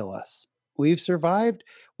threaten to kill us. We've survived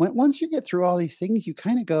once you get through all these things, you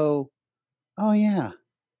kinda go, "Oh, yeah.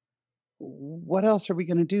 What else are we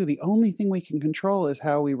gonna do? The only thing we can control is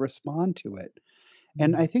how we respond to it."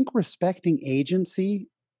 And Mm. I think respecting agency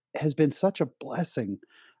has been such a blessing.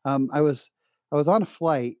 Um, I was I was on a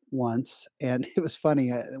flight once, and it was funny.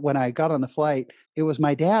 When I got on the flight, it was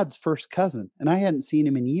my dad's first cousin, and I hadn't seen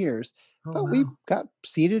him in years. Oh, But we wow. got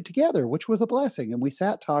seated together, which was a blessing, and we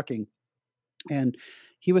sat talking. And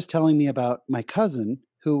he was telling me about my cousin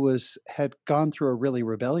who had gone through a really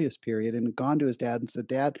rebellious period and gone to his dad and said,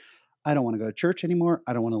 "Dad, I don't want to go to church anymore.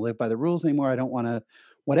 I don't want to live by the rules anymore. I don't want to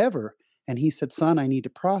whatever." And he said, "Son, I need to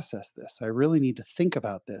process this. I really need to think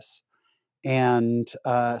about this." And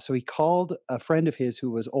so he called a friend of his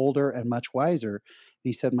who was older and much wiser. And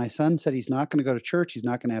he said, "My son said he's not going to go to church. He's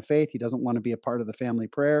not going to have faith. He doesn't want to be a part of the family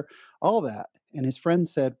prayer, all that." And his friend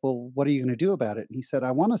said, "Well, what are you going to do about it?" And he said,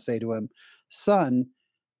 "I want to say to him, son,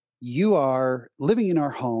 you are living in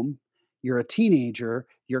our home. You're a teenager.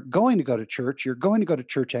 You're going to go to church. You're going to go to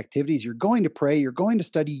church activities. You're going to pray. You're going to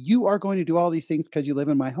study. You are going to do all these things because you live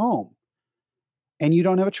in my home and you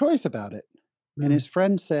don't have a choice about it." And Mm. his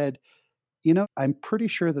friend said, "I'm pretty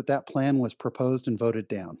sure that that plan was proposed and voted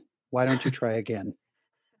down. Why don't you try again?"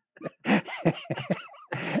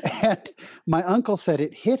 And my uncle said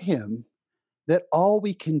it hit him that all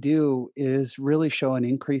we can do is really show an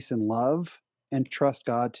increase in love and trust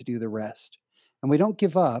God to do the rest. And we don't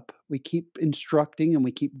give up. We keep instructing and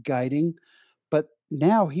we keep guiding. But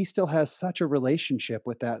now he still has such a relationship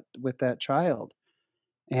with that child.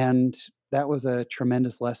 And that was a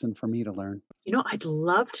tremendous lesson for me to learn. I'd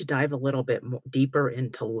love to dive a little bit deeper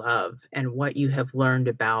into love and what you have learned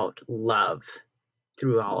about love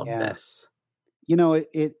through all of Yeah. this.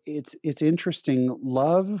 It's interesting.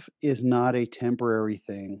 Love is not a temporary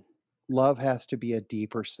thing. Love has to be a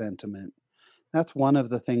deeper sentiment. That's one of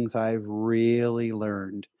the things I've really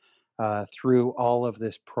learned through all of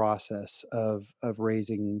this process of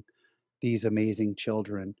raising these amazing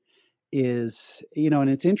children. is, and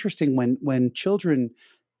it's interesting when children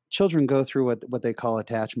go through what they call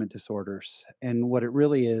attachment disorders. And what it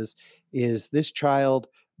really is this child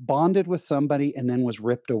bonded with somebody and then was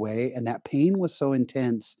ripped away. And that pain was so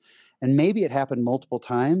intense. And maybe it happened multiple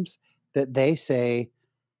times that they say,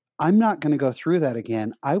 I'm not going to go through that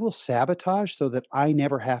again. I will sabotage so that I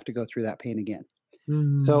never have to go through that pain again.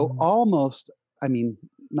 So Mm. almost, I mean,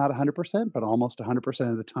 not 100%, but almost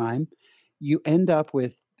 100% of the time, you end up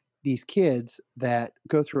with these kids that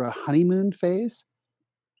go through a honeymoon phase,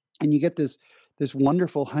 and you get this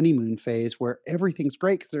wonderful honeymoon phase where everything's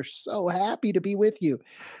great because they're so happy to be with you.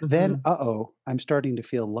 Then, Mhm. I'm starting to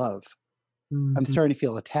feel love. I'm Mhm. starting to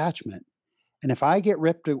feel attachment. And if I get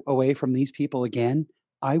ripped away from these people again,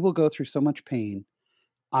 I will go through so much pain.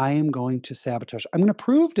 I am going to sabotage. I'm going to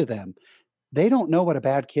prove to them they don't know what a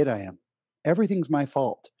bad kid I am. Everything's my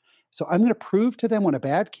fault. So I'm going to prove to them what a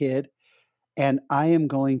bad kid, and I am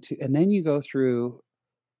going to, and then you go through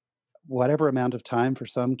whatever amount of time. For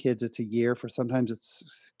some kids, it's a year. For sometimes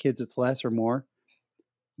it's kids, it's less or more.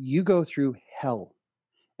 You go through hell.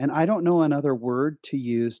 And I don't know another word to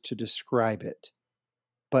use to describe it,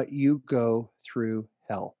 but you go through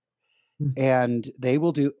hell. Mm. And they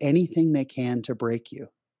will do anything they can to break you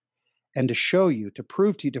and to show you, to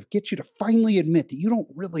prove to you, to get you to finally admit that you don't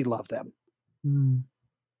really love them. Mm.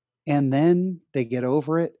 And then they get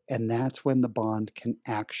over it, and that's when the bond can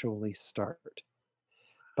actually start.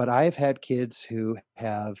 But I've had kids who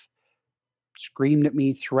have screamed at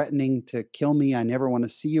me, threatening to kill me. I never want to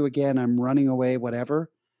see you again. I'm running away,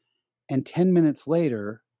 whatever. And 10 minutes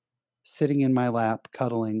later, sitting in my lap,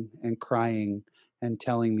 cuddling and crying and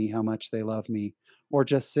telling me how much they love me, or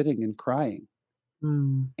just sitting and crying.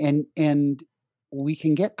 Mm. And we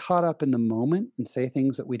can get caught up in the moment and say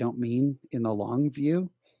things that we don't mean in the long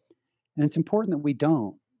view. And it's important that we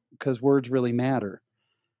don't, because words really matter.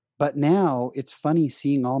 But now it's funny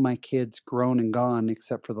seeing all my kids grown and gone,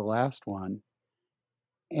 except for the last one.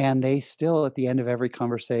 And they still, at the end of every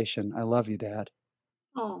conversation, I love you, Dad.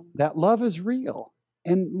 Oh. That love is real.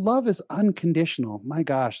 And love is unconditional. My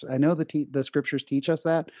gosh, I know the scriptures teach us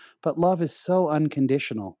that, but love is so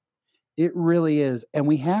unconditional. It really is. And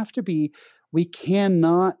we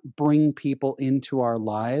cannot bring people into our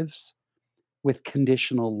lives with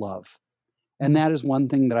conditional love. And Mm. that is one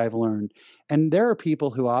thing that I've learned. And there are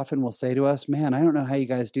people who often will say to us, man, I don't know how you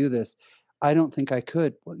guys do this. I don't think I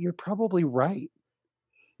could. Well, you're probably right.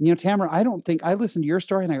 Tamara, I listened to your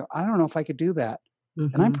story and I go, I don't know if I could do that.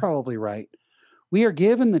 And I'm Mhm. probably right. We are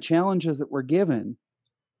given the challenges that we're given,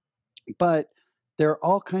 but there are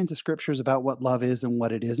all kinds of scriptures about what love is and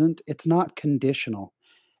what it isn't. It's not conditional.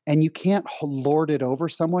 And you can't lord it over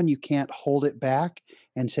someone. You can't hold it back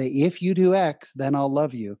and say, if you do X, then I'll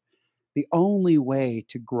love you. The only way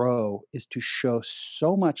to grow is to show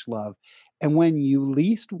so much love. And when you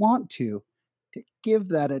least want to give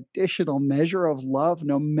that additional measure of love,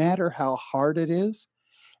 no matter how hard it is,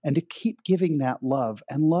 and to keep giving that love.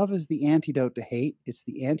 And love is the antidote to hate. It's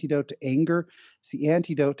the antidote to anger. It's the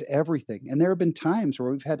antidote to everything. And there have been times where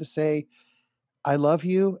we've had to say, I love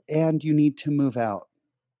you and you need to move out.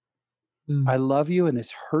 Mm. I love you and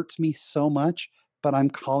this hurts me so much, but I'm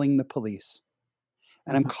calling the police.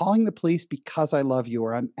 And I'm Mhm. calling the police because I love you,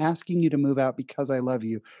 or I'm asking you to move out because I love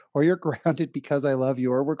you, or you're grounded because I love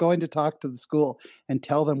you, or we're going to talk to the school and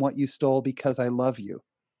tell them what you stole because I love you.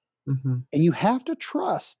 Mhm. And you have to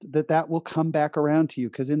trust that that will come back around to you,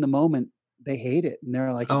 because in the moment they hate it. And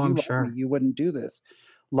they're like, if Oh, you I'm love me, sure. you wouldn't do this.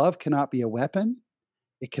 Love cannot be a weapon.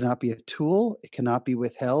 It cannot be a tool. It cannot be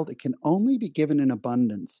withheld. It can only be given in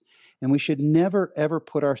abundance. And we should never, ever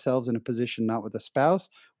put ourselves in a position, not with a spouse,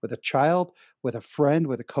 with a child, with a friend,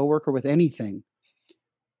 with a coworker, with anything,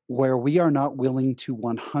 where we are not willing to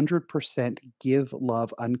 100% give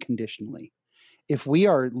love unconditionally. If we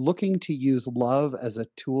are looking to use love as a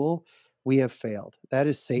tool, we have failed. That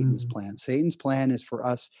is Satan's Mm. plan. Satan's plan is for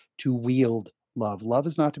us to wield love. Love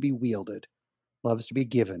is not to be wielded. Love is to be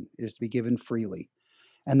given. It is to be given freely.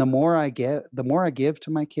 And the more I give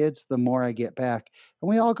to my kids, the more I get back. And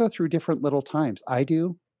we all go through different little times. I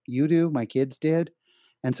do, you do, my kids did.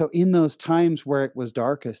 And so in those times where it was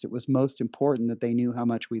darkest, it was most important that they knew how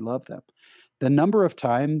much we love them. The number of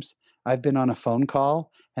times I've been on a phone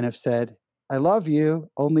call and have said, I love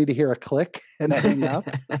you, only to hear a click and hang up.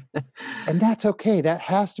 And that's okay. That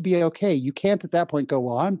has to be okay. You can't at that point go,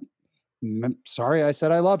 well, I'm sorry I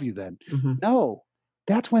said I love you then. Mhm. No,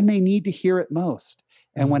 that's when they need to hear it most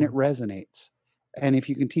and when it Mhm. resonates. And if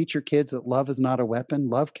you can teach your kids that love is not a weapon,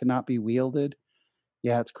 love cannot be wielded,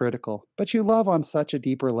 yeah, it's critical. But you love on such a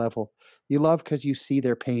deeper level. You love because you see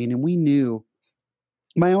their pain. And we knew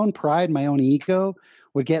my own pride, my own ego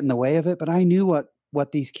would get in the way of it, but I knew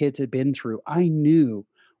what these kids had been through. I knew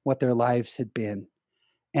what their lives had been.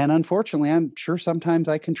 And unfortunately, I'm sure sometimes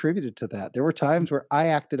I contributed to that. There were times where I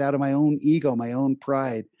acted out of my own ego, my own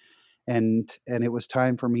pride, and it was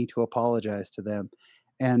time for me to apologize to them.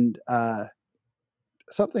 And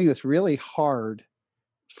something that's really hard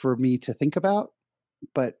for me to think about,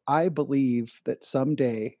 but I believe that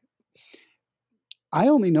someday I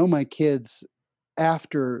only know my kids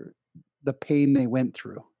after the pain they went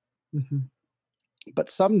through. Mhm. But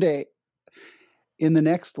someday in the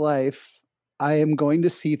next life, I am going to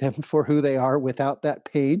see them for who they are without that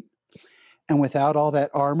pain and without all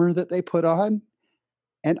that armor that they put on.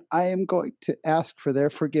 And I am going to ask for their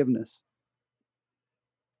forgiveness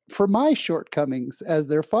for my shortcomings as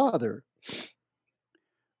their father.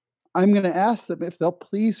 I'm going to ask them if they'll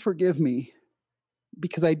please forgive me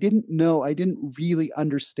because I didn't know, I didn't really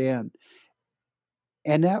understand.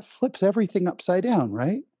 And that flips everything upside down,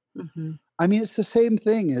 right? Mhm. I mean, it's the same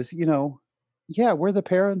thing as, yeah, we're the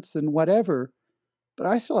parents and whatever, but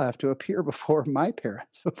I still have to appear before my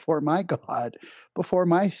parents, before my God, before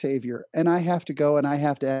my Savior. And I have to go and I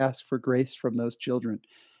have to ask for grace from those children.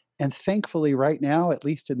 And thankfully, right now, at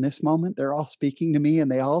least in this moment, they're all speaking to me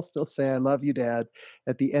and they all still say, I love you, Dad,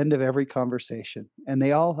 at the end of every conversation. And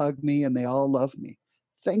they all hug me and they all love me,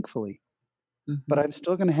 thankfully. But Mhm. I'm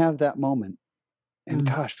still going to have that moment. And Mm.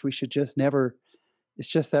 gosh, we should just never, it's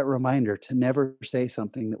just that reminder to never say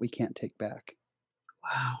something that we can't take back.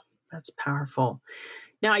 Wow, that's powerful.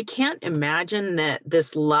 Now, I can't imagine that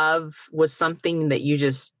this love was something that you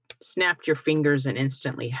just snapped your fingers and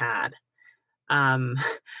instantly had. Um,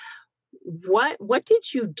 what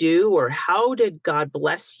did you do, or how did God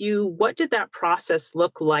bless you? What did that process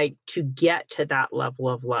look like to get to that level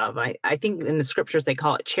of love? I think in the scriptures they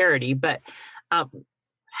call it charity, but um,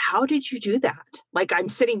 how did you do that? Like, I'm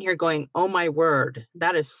sitting here going, "Oh my word,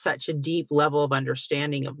 that is such a deep level of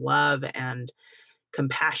understanding of love and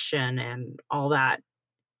compassion and all that."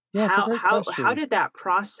 Yeah, it's a great How question. did that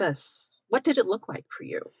process, what did it look like for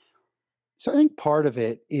you? So I think part of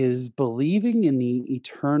it is believing in the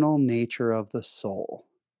eternal nature of the soul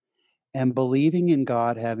and believing in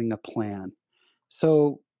God having a plan.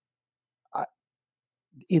 So, I,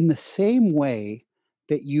 in the same way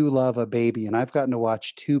that you love a baby, and I've gotten to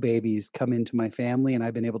watch two babies come into my family, and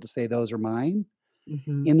I've been able to say, those are mine.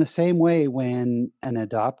 Mhm. In the same way, when an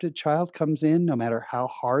adopted child comes in, no matter how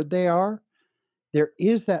hard they are, there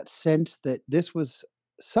is that sense that this was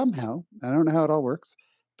somehow, I don't know how it all works,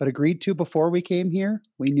 but agreed to before we came here.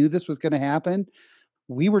 We knew this was going to happen.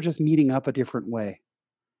 We were just meeting up a different way.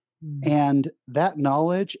 Mm. And that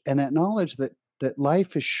knowledge that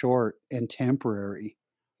life is short and temporary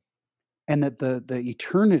and that the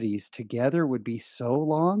eternities together would be so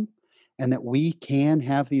long and that we can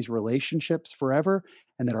have these relationships forever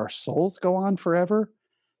and that our souls go on forever,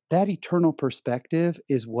 that eternal perspective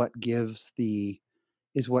is what gives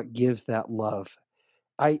that love.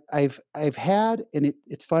 I've had, and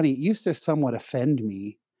it's funny, it used to somewhat offend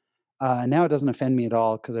me. Now it doesn't offend me at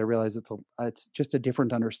all because I realize it's just a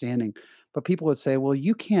different understanding. But people would say, "Well,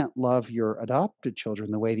 you can't love your adopted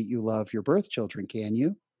children the way that you love your birth children, can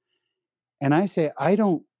you?" And I say, "I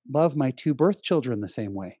don't love my two birth children the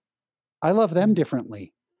same way. I love them Mm.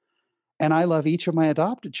 differently, and I love each of my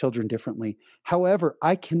adopted children differently. However,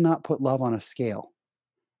 I cannot put love on a scale.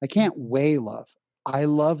 I can't Mhm. weigh love. I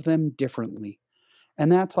love them differently,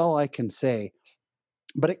 and that's all I can say.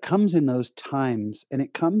 But it comes in those times, and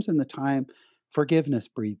it comes in the time forgiveness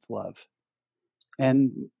breeds love. Oh.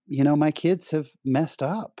 And, my kids have messed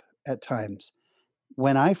up at times.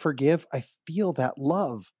 When I forgive, I feel that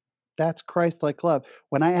love. That's Christ like love.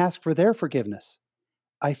 When I ask for their forgiveness,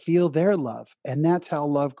 I feel their love. And that's how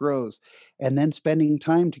love grows. And then spending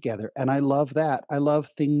time together. And I love that. I love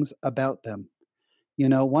things about them.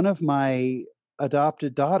 One of my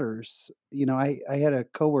adopted daughters, I had a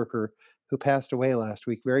coworker who passed away last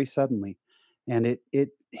week very suddenly. And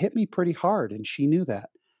it hit me pretty hard. And she knew that.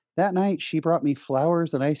 That night, she brought me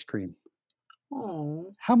flowers and ice cream.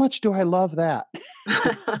 Oh. How much do I love that?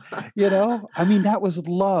 I mean, that was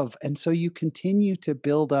love. And so you continue to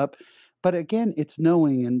build up. But again, it's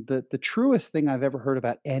knowing. And the truest thing I've ever heard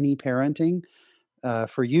about any parenting,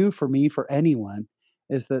 for you, for me, for anyone,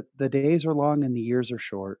 is that the days are long and the years are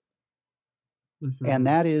short. And Mhm.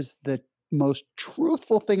 that is the most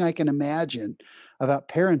truthful thing I can imagine about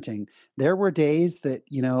parenting. There were days that,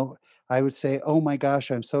 I would say, "Oh my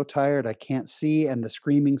gosh, I'm so tired. I can't see. And the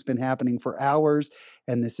screaming's been happening for hours.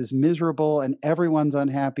 And this is miserable. And everyone's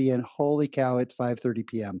unhappy. And holy cow, it's 5:30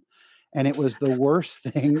 p.m." And it was the worst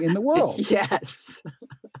thing in the world. Yes.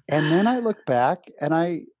 And then I look back and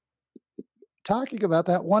I talking about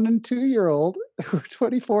that 1 and 2-year-old who are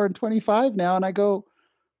 24 and 25 now. And I go,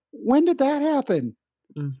 when did that happen?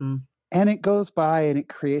 Mm-hmm. And it goes by and it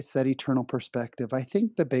creates that eternal perspective. I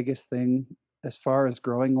think the biggest thing as far as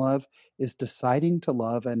growing love is deciding to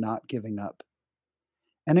love and not giving up.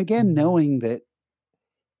 And again, knowing that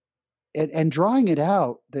and drawing it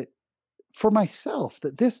out that for myself,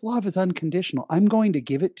 that this love is unconditional. I'm going to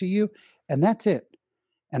give it to you and that's it.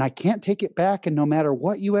 And I can't take it back. And no matter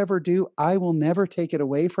what you ever do, I will never take it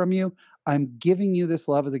away from you. I'm giving you this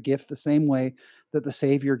love as a gift the same way that the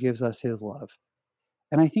Savior gives us his love.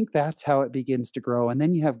 And I think that's how it begins to grow. And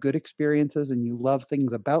then you have good experiences and you love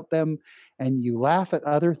things about them and you laugh at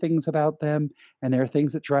other things about them. And there are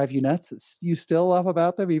things that drive you nuts that you still love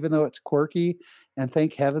about them, even though it's quirky. And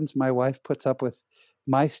thank heavens my wife puts up with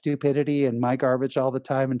my stupidity and my garbage all the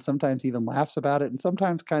time and sometimes even laughs about it and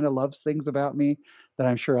sometimes kind of loves things about me that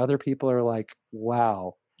I'm sure other people are like,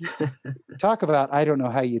 wow. Talk about, I don't know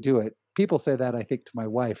how you do it. People say that, I think, to my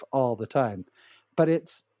wife all the time. But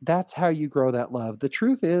that's how you grow that love. The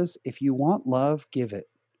truth is, if you want love, give it.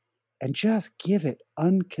 And just give it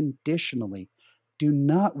unconditionally. Do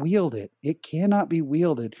not wield it. It cannot be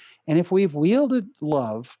wielded. And if we've wielded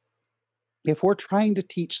love, if we're trying to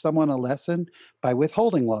teach someone a lesson by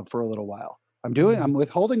withholding love for a little while, I'm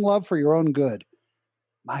withholding love for your own good.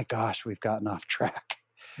 My gosh, we've gotten off track.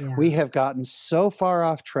 Yeah. We have gotten so far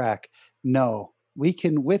off track. No, we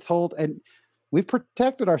can withhold, and we've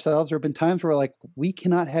protected ourselves. There have been times where we're like, we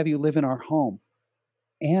cannot have you live in our home.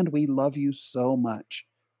 And we love you so much.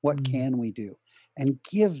 What can we do? And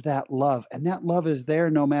give that love. And that love is there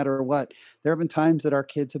no matter what. There have been times that our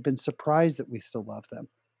kids have been surprised that we still love them.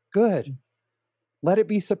 Good. Let it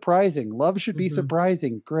be surprising. Love should be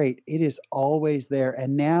surprising. Great. It is always there.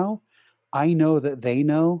 And now I know that they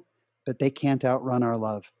know that they can't outrun our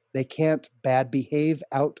love. They can't bad behave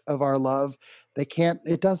out of our love. They can't,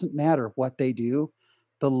 it doesn't matter what they do.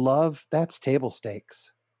 The love, that's table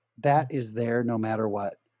stakes. That is there no matter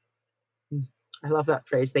what. I love that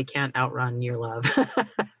phrase. They can't outrun your love.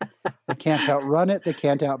 They can't outrun it. They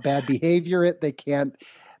can't out bad behavior it. They can't,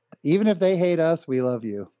 even if they hate us, we love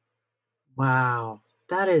you. Wow.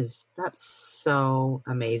 That's so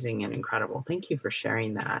amazing and incredible. Thank you for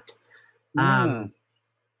sharing that. Yeah.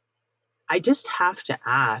 I just have to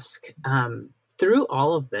ask, through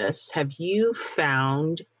all of this, have you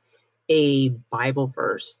found a Bible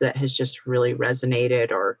verse that has just really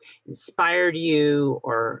resonated or inspired you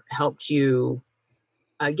or helped you,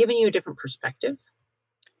 giving you a different perspective?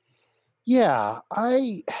 Yeah,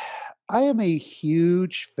 I am a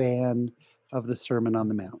huge fan of the Sermon on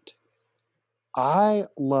the Mount. I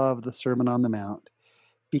love the Sermon on the Mount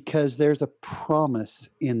because there's a promise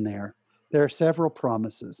in there. There are several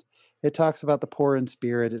promises. It talks about the poor in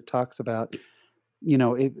spirit. It talks about,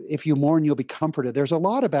 if you mourn, you'll be comforted. There's a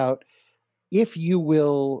lot about if you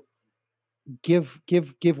will give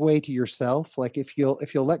way to yourself, like if you'll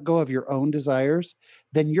let go of your own desires,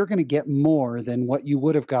 then you're going to get more than what you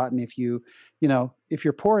would have gotten if if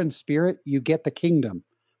you're poor in spirit, you get the kingdom.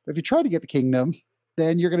 But if you try to get the kingdom,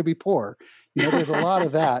 then you're going to be poor. There's a lot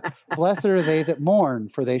of that. Blessed are they that mourn,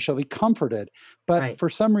 for they shall be comforted. But for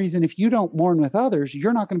some reason, if you don't mourn with others,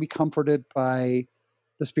 you're not going to be comforted by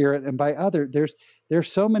the Spirit and by other. There's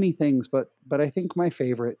so many things, but I think my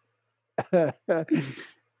favorite,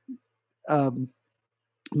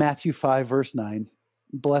 Matthew 5, verse 9,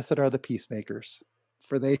 blessed are the peacemakers,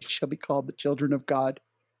 for they shall be called the children of God.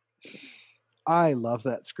 I love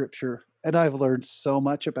that scripture, and I've learned so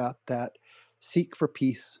much about that. Seek for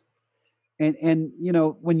peace. And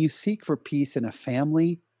when you seek for peace in a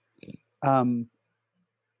family,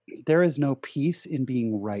 there is no peace in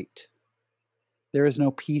being right. There is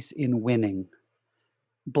no peace in winning.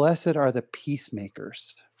 Blessed are the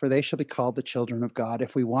peacemakers, for they shall be called the children of God.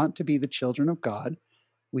 If we want to be the children of God,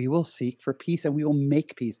 we will seek for peace and we will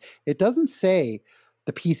make peace. It doesn't say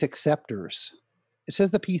the peace acceptors. It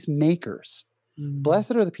says the peacemakers.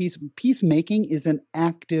 Blessed are the peacemaking is an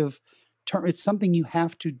active term. It's something you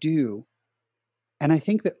have to do. And I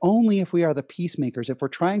think that only if we are the peacemakers, if we're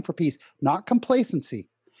trying for peace, not complacency.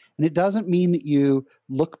 And it doesn't mean that you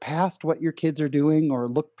look past what your kids are doing or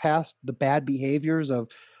look past the bad behaviors of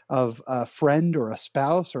a friend or a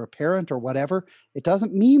spouse or a parent or whatever. It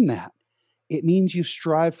doesn't mean that. It means you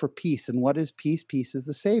strive for peace. And what is peace? Peace is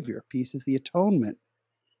the Savior. Peace is the atonement.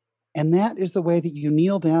 And that is the way that you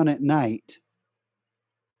kneel down at night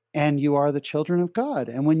and you are the children of God.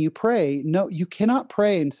 And when you pray, no, you cannot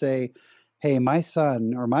pray and say, hey, my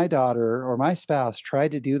son or my daughter or my spouse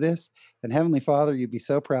tried to do this, and Heavenly Father, you'd be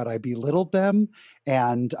so proud. I belittled them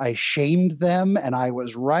and I shamed them and I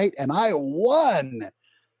was right and I won.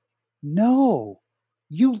 No,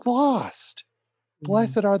 you lost. Mhm.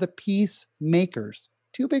 Blessed are the peacemakers.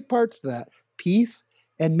 Two big parts to that: peace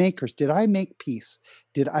and makers. Did I make peace?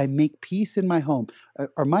 Did I make peace in my home?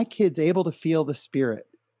 Are my kids able to feel the Spirit?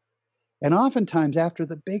 And oftentimes, after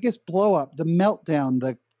the biggest blow up, the meltdown,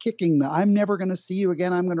 the kicking, the I'm never going to see you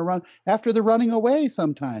again, I'm going to run, after the running away,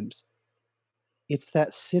 sometimes it's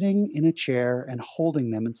that sitting in a chair and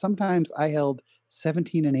holding them. And sometimes I held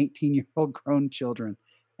 17 and 18-year-old grown children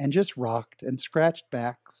and just rocked and scratched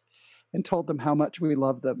backs and told them how much we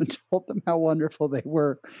loved them and told them how wonderful they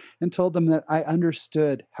were and told them that I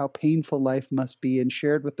understood how painful life must be and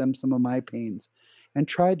shared with them some of my pains and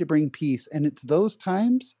tried to bring peace. And it's those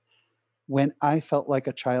times when I felt like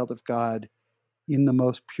a child of God in the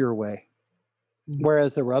most pure way. Mhm.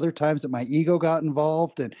 Whereas there were other times that my ego got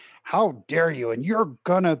involved and how dare you and you're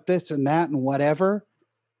gonna this and that and whatever.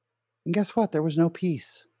 And guess what? There was no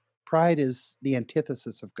peace. Pride is the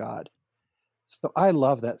antithesis of God. So I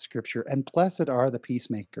love that scripture. And blessed are the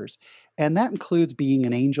peacemakers. And that includes being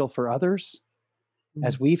an angel for others. Mhm.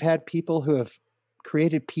 As we've had people who have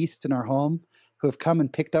created peace in our home, who have come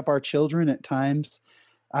and picked up our children at times.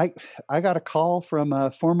 I I got a call from a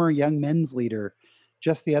former young men's leader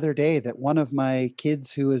just the other day that one of my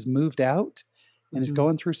kids who has moved out and is Mhm.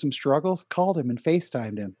 going through some struggles called him and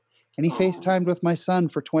FaceTimed him. And he Oh. FaceTimed with my son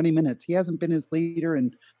for 20 minutes. He hasn't been his leader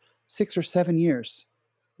in 6 or 7 years.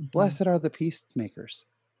 Mhm. Blessed are the peacemakers.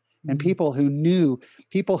 And Mhm.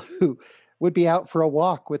 people who would be out for a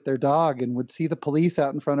walk with their dog and would see the police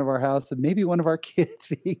out in front of our house and maybe one of our kids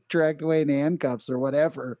being dragged away in handcuffs or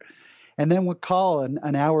whatever, and then would call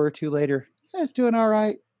an hour or two later, you guys doing all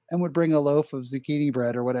right? And would bring a loaf of zucchini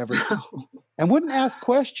bread or whatever and wouldn't ask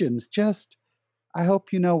questions, just, I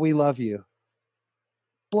hope you know we love you.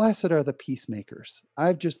 Blessed are the peacemakers.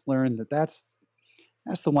 I've just learned that that's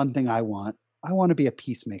the one thing I want. I want to be a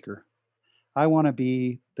peacemaker. I want to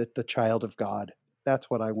be the child of God. That's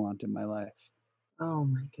what I want in my life. Oh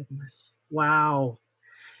my goodness. Wow.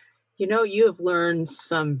 You have learned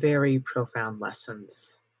some very profound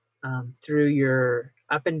lessons through your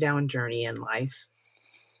up and down journey in life.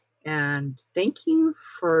 And thank you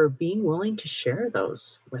for being willing to share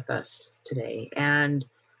those with us today. And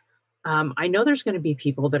I know there's going to be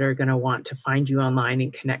people that are going to want to find you online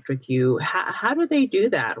and connect with you. How do they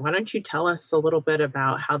do that? Why don't you tell us a little bit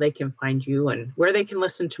about how they can find you and where they can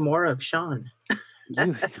listen to more of Sean?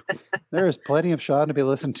 You, there is plenty of Sean to be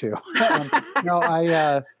listened to. No,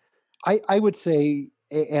 I would say,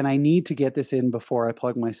 and I need to get this in before I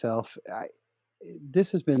plug myself.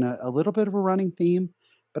 This has been a little bit of a running theme,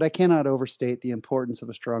 but I cannot overstate the importance of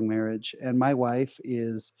a strong marriage. And my wife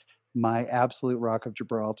is my absolute rock of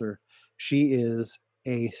Gibraltar. She is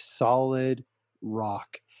a solid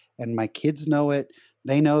rock. And my kids know it.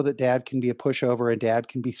 They know that dad can be a pushover and dad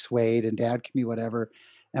can be swayed and dad can be whatever.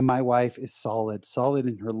 And my wife is solid, solid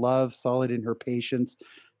in her love, solid in her patience,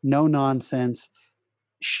 no nonsense.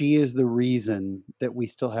 She is the reason that we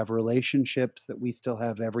still have relationships, that we still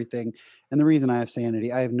have everything, and the reason I have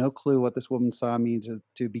sanity. I have no clue what this woman saw me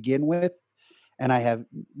to begin with, and I have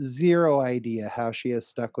zero idea how she has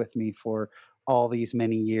stuck with me for all these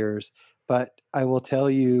many years. But I will tell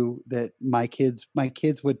you that my kids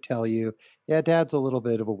would tell you, yeah, dad's a little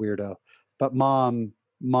bit of a weirdo, but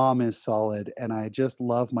mom is solid, and I just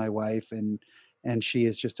love my wife, and she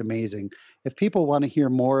is just amazing. If people want to hear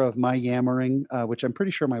more of my yammering, which I'm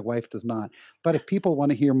pretty sure my wife does not, but if people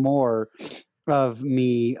want to hear more of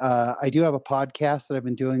me, I do have a podcast that I've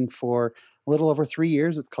been doing for a little over 3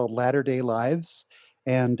 years. It's called Latter Day Lives,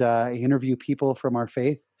 and I interview people from our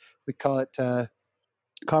faith. We call it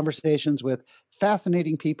conversations with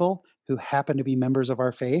fascinating people who happen to be members of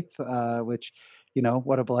our faith, which,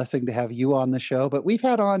 what a blessing to have you on the show. But we've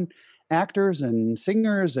had on actors and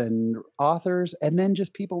singers and authors, and then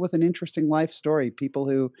just people with an interesting life story, people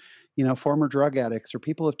who, former drug addicts or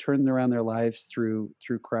people who have turned around their lives through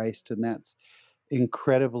Christ. And that's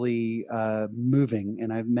incredibly moving.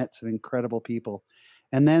 And I've met some incredible people.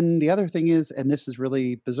 And then the other thing is, and this is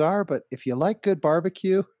really bizarre, but if you like good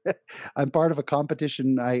barbecue, I'm part of a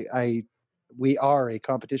competition. We are a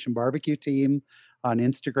competition barbecue team on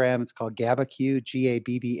Instagram. It's called Gabbacue,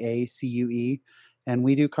 Gabbacue, and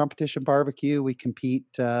we do competition barbecue. We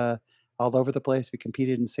compete all over the place. We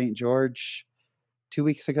competed in St. George 2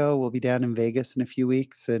 weeks ago. We'll be down in Vegas in a few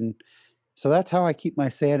weeks, and so that's how I keep my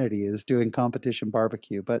sanity, is doing competition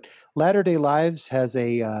barbecue. But Latter Day Lives has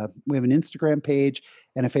we have an Instagram page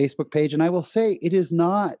and a Facebook page, and I will say it is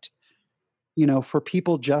not for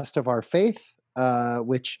people just of our faith,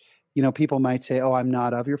 which, people might say, oh, I'm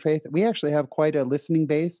not of your faith. We actually have quite a listening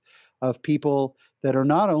base of people that are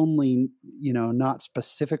not only, not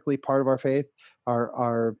specifically part of our faith,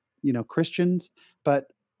 are Christians, but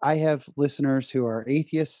I have listeners who are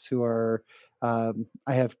atheists, I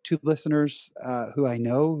have 2 listeners who I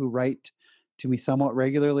know who write to me somewhat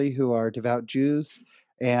regularly who are devout Jews.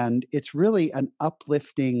 And it's really an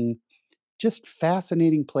uplifting, just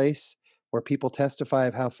fascinating place where people testify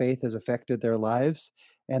of how faith has affected their lives,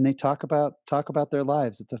 and they talk about their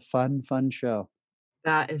lives. It's a fun show.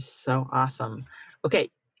 That is so awesome. Okay,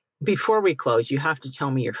 before we close, you have to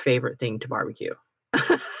tell me your favorite thing to barbecue.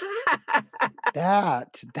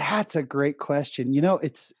 That's a great question.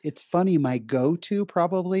 It's funny. My go-to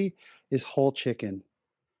probably is whole chicken.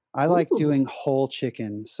 I like Ooh. doing whole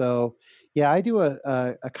chicken. So yeah, I do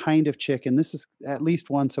a kind of chicken. This is at least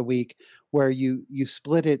once a week where you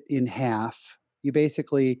split it in half. You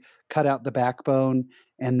basically cut out the backbone,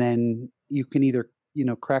 and then you can either,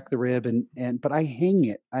 crack the rib but I hang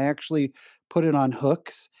it. I actually put it on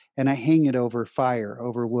hooks and I hang it over fire,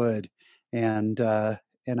 over wood. And I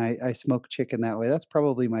smoke chicken that way. That's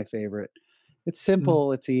probably my favorite. It's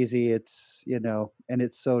simple, it's easy, it's, and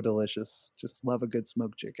it's so delicious. Just love a good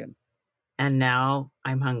smoked chicken. And now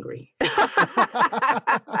I'm hungry.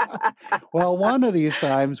 Well, one of these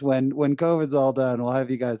times when COVID's all done, we'll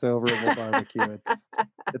have you guys over and we'll barbecue.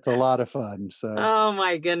 It's a lot of fun. So. Oh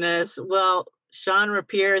my goodness. Well, Sean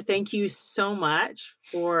Rapier, thank you so much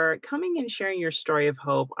for coming and sharing your story of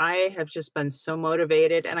hope. I have just been so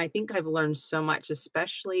motivated, and I think I've learned so much,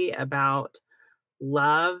 especially about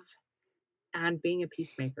love and being a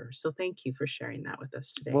peacemaker. So thank you for sharing that with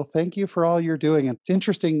us today. Well, thank you for all you're doing. It's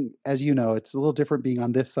interesting, as you know, it's a little different being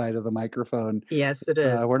on this side of the microphone. Yes, it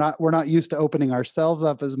is. We're not used to opening ourselves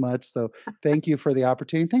up as much. So thank you for the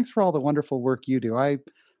opportunity. Thanks for all the wonderful work you do. I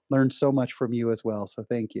learned so much from you as well. So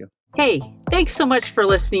thank you. Hey, thanks so much for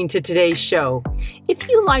listening to today's show. If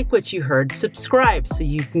you like what you heard, subscribe so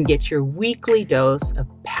you can get your weekly dose of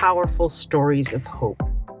powerful stories of hope.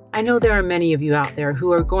 I know there are many of you out there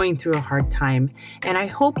who are going through a hard time, and I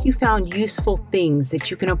hope you found useful things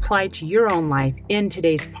that you can apply to your own life in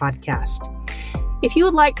today's podcast. If you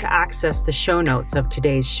would like to access the show notes of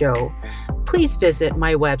today's show, please visit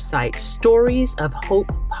my website,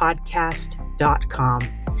 storiesofhopepodcast.com.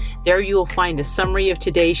 There you will find a summary of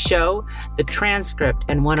today's show, the transcript,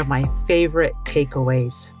 and one of my favorite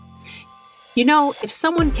takeaways. If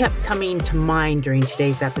someone kept coming to mind during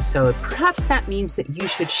today's episode, perhaps that means that you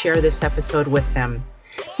should share this episode with them.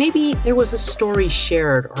 Maybe there was a story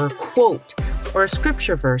shared or a quote or a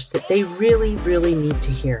scripture verse that they really, really need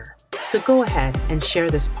to hear. So go ahead and share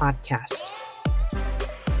this podcast.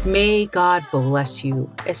 May God bless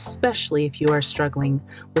you, especially if you are struggling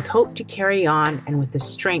with hope to carry on and with the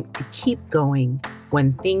strength to keep going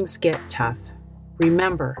when things get tough.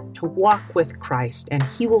 Remember to walk with Christ, and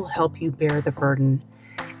He will help you bear the burden.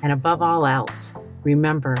 And above all else,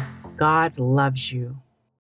 remember, God loves you.